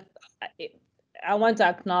all, I want to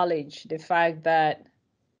acknowledge the fact that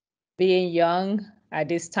being young at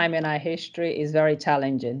this time in our history is very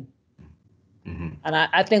challenging. Mm-hmm. And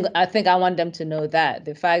I think I want them to know that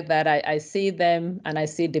the fact that I see them and I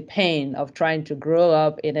see the pain of trying to grow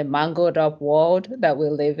up in a mangled up world that we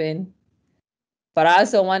live in. But I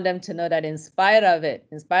also want them to know that in spite of it,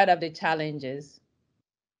 in spite of the challenges,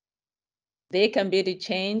 they can be the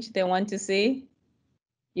change they want to see.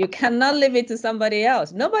 You cannot leave it to somebody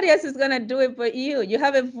else. Nobody else is going to do it but you. You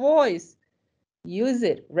have a voice. Use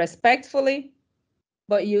it respectfully,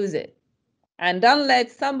 but use it. And don't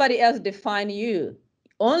let somebody else define you.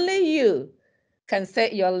 Only you can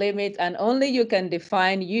set your limit, and only you can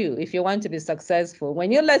define you if you want to be successful.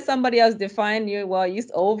 When you let somebody else define you, well,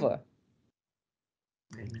 it's over.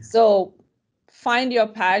 Amen. So find your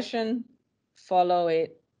passion, follow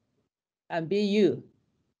it, and be you.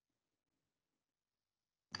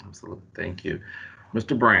 Absolutely. Thank you.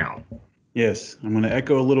 Mr. Brown. Yes, I'm going to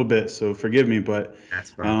echo a little bit, so forgive me, but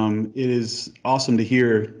That's fine. it is awesome to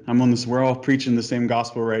hear. We're all preaching the same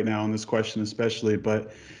gospel right now on this question, especially,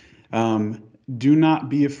 but do not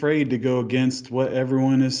be afraid to go against what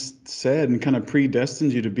everyone has said and kind of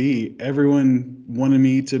predestined you to be. Everyone wanted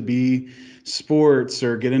me to be sports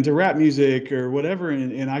or get into rap music or whatever,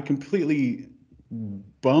 and I completely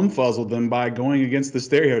bumfuzzled them by going against the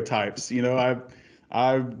stereotypes.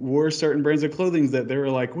 I wore certain brands of clothing that they were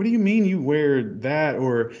like, what do you mean you wear that?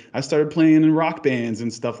 Or I started playing in rock bands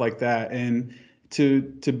and stuff like that. And to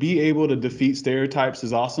be able to defeat stereotypes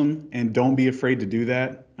is awesome. And don't be afraid to do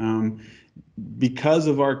that. Because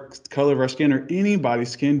of our color of our skin or anybody's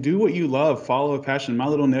skin, do what you love, follow a passion. My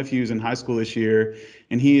little nephew's in high school this year,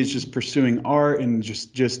 and he is just pursuing art and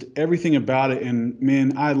just everything about it. And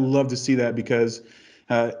man, I love to see that because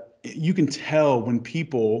you can tell when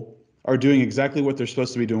people are doing exactly what they're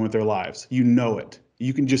supposed to be doing with their lives. You know it.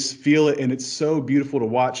 You can just feel it, and it's so beautiful to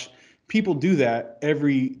watch people do that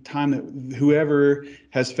every time that whoever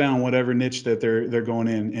has found whatever niche that they're going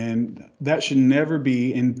in, and that should never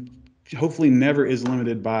be, and hopefully never is,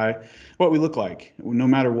 limited by what we look like, no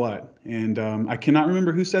matter what. And I cannot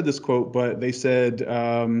remember who said this quote, but they said,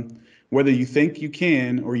 whether you think you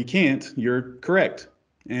can or you can't, you're correct.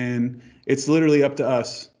 And it's literally up to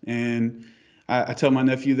us. And I tell my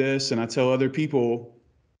nephew this, and I tell other people,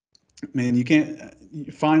 man, you can't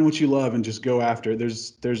find what you love and just go after it.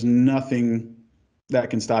 There's nothing that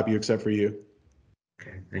can stop you except for you.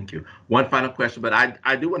 Okay, thank you. One final question, but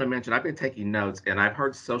I do want to mention, I've been taking notes, and I've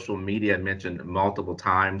heard social media mentioned multiple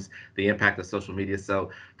times, the impact of social media. So,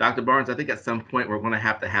 Dr. Barnes, I think at some point we're going to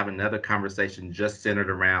have another conversation just centered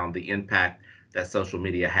around the impact that social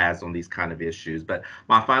media has on these kind of issues. But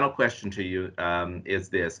my final question to you is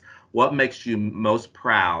this: what makes you most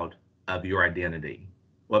proud of your identity?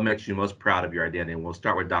 What makes you most proud of your identity? And we'll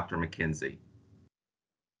start with Dr. McKenzie.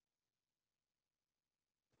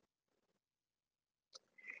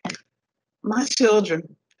 My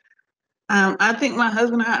children. I think my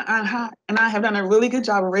husband and I have done a really good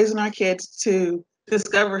job of raising our kids to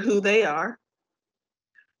discover who they are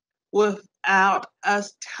without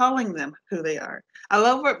us telling them who they are. I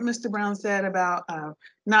love what Mr. Brown said about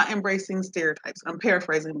not embracing stereotypes. I'm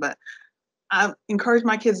paraphrasing, but I encourage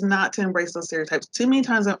my kids not to embrace those stereotypes. Too many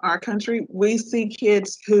times in our country, we see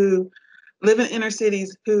kids who live in inner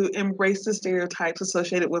cities who embrace the stereotypes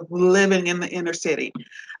associated with living in the inner city.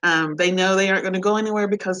 They know they aren't going to go anywhere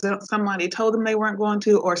because somebody told them they weren't going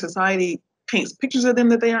to, or society paints pictures of them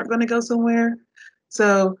that they aren't going to go somewhere.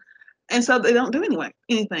 So they don't do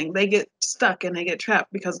anything. They get stuck and they get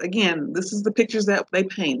trapped because, again, this is the pictures that they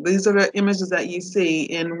paint. These are the images that you see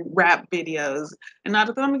in rap videos. And not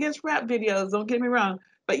that I'm against rap videos, don't get me wrong,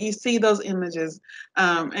 but you see those images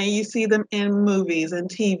and you see them in movies and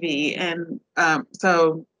TV. And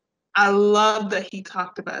so I love that he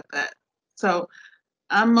talked about that. So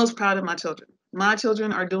I'm most proud of my children. My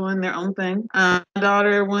children are doing their own thing. My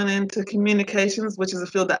daughter went into communications, which is a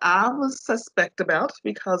field that I was suspect about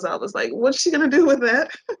because I was like, what's she going to do with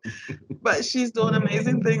that? But she's doing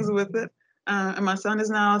amazing things with it. And my son is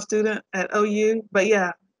now a student at OU. But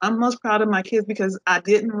yeah, I'm most proud of my kids because I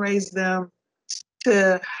didn't raise them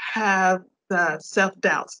to have the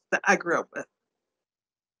self-doubts that I grew up with.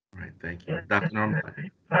 All right, thank you. Dr. Norman.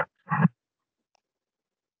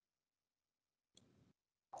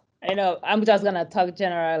 I'm just gonna talk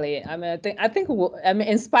generally. I mean,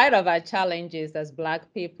 in spite of our challenges as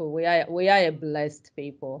Black people, we are a blessed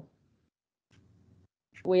people.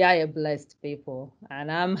 We are a blessed people,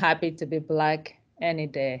 and I'm happy to be Black any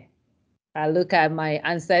day. I look at my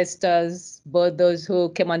ancestors, both those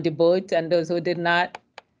who came on the boat and those who did not.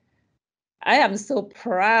 I am so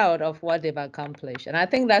proud of what they've accomplished, and I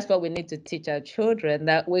think that's what we need to teach our children,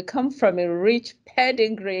 that we come from a rich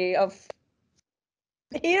pedigree of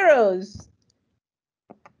heroes.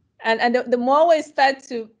 And the more we start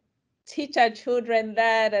to teach our children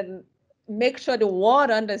that and make sure the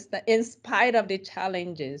world understands, in spite of the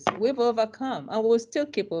challenges, we've overcome and we'll still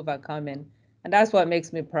keep overcoming. And that's what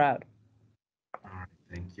makes me proud. All right,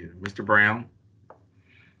 thank you. Mr. Brown?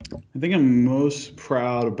 I think I'm most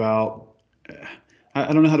proud about,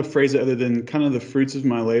 I don't know how to phrase it other than kind of the fruits of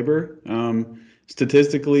my labor.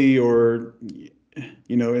 Statistically or,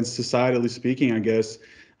 and societally speaking, I guess,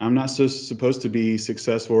 I'm not supposed to be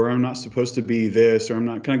successful, or I'm not supposed to be this, or I'm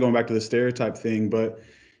not, kind of going back to the stereotype thing, but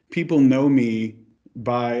people know me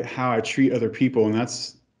by how I treat other people. And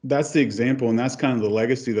that's the example. And that's kind of the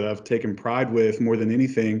legacy that I've taken pride with more than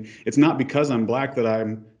anything. It's not because I'm Black that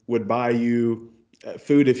I would buy you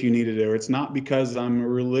food if you needed it, or it's not because I'm a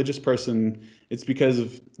religious person. It's because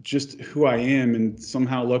of just who I am, and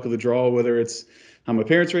somehow luck of the draw, whether it's how my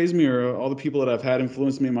parents raised me or all the people that I've had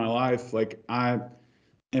influence me in my life. Like, I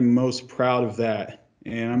am most proud of that.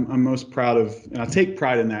 And I'm most proud of, and I take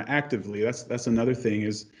pride in that actively. That's another thing,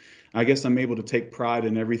 is I guess I'm able to take pride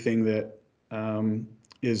in everything that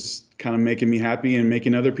is kind of making me happy and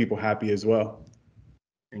making other people happy as well.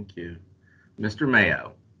 Thank you. Mr.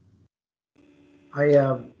 Mayo.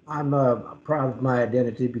 I'm proud of my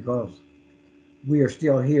identity because we are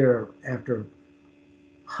still here after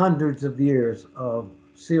hundreds of years of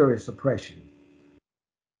serious oppression.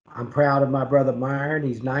 I'm proud of my brother Myron.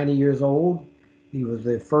 He's 90 years old. He was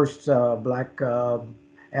the first Black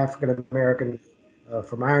African American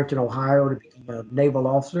from Ironton, Ohio, to become a naval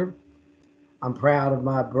officer. I'm proud of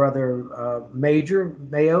my brother Major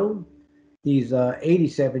Mayo. He's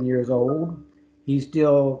 87 years old. He's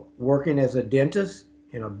still working as a dentist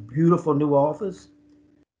in a beautiful new office.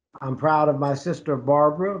 I'm proud of my sister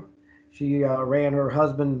Barbara. She ran her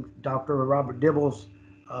husband, Dr. Robert Dibble's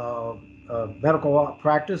medical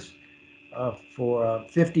practice for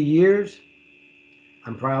 50 years.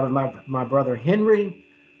 I'm proud of my brother Henry,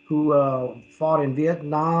 who fought in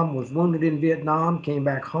Vietnam, was wounded in Vietnam, came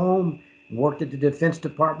back home, worked at the Defense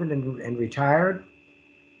Department and retired.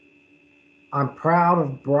 I'm proud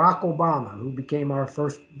of Barack Obama, who became our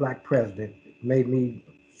first Black president. It made me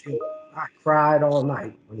feel, I cried all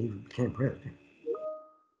night when he became president.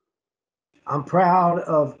 I'm proud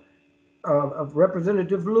of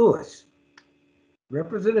Representative Lewis.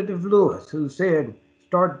 Representative Lewis, who said,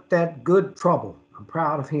 start that good trouble. I'm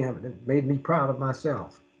proud of him, and it made me proud of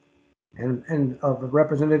myself. And of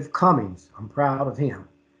Representative Cummings, I'm proud of him.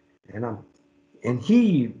 And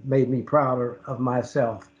he made me prouder of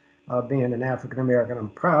myself, being an African American. I'm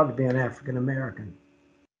proud to be an African American.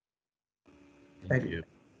 Thank you.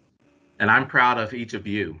 And I'm proud of each of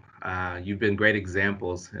you. You've been great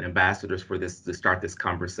examples and ambassadors for this, to start this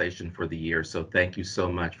conversation for the year. So thank you so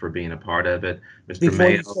much for being a part of it. Mr. Before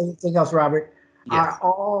Mayo. you say anything else, Robert, Yes.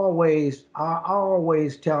 I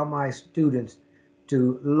always tell my students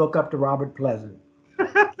to look up to Robert Pleasant.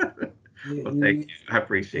 Well, thank you. I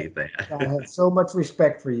appreciate that. I have so much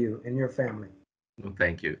respect for you and your family. Well,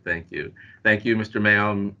 thank you. Thank you. Thank you, Mr.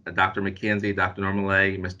 Mayo, Dr. McKenzie, Dr.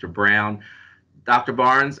 Normalé, Mr. Brown. Dr.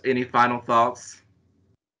 Barnes, any final thoughts?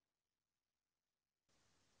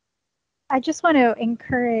 I just want to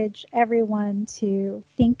encourage everyone to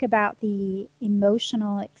think about the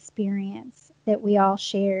emotional experience that we all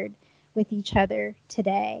shared with each other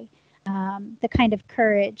today. The kind of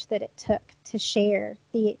courage that it took to share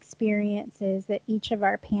the experiences that each of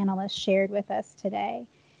our panelists shared with us today,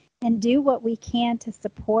 and do what we can to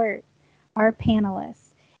support our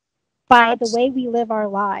panelists by the way we live our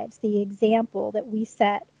lives, the example that we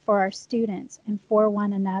set for our students and for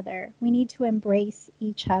one another. We need to embrace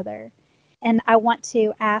each other. And I want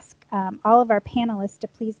to ask all of our panelists to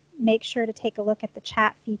please make sure to take a look at the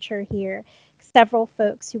chat feature here. Several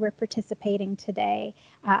folks who were participating today,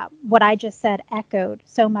 what I just said echoed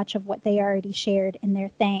so much of what they already shared in their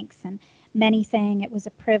thanks, and many saying it was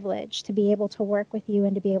a privilege to be able to work with you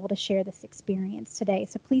and to be able to share this experience today.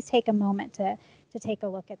 So please take a moment to take a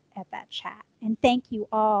look at that chat. And thank you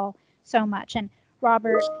all so much. And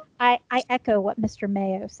Robert, I echo what Mr.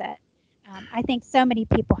 Mayo said. I think so many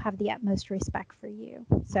people have the utmost respect for you.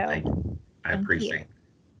 So Thank you. I appreciate it.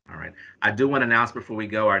 All right. I do want to announce before we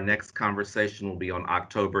go, our next conversation will be on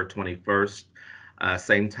October 21st,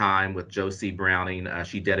 same time with Josie Browning.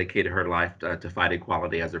 She dedicated her life to fight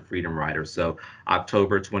equality as a freedom rider. So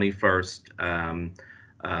October 21st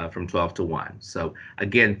from 12 to 1. So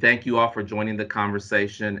again, thank you all for joining the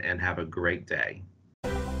conversation and have a great day.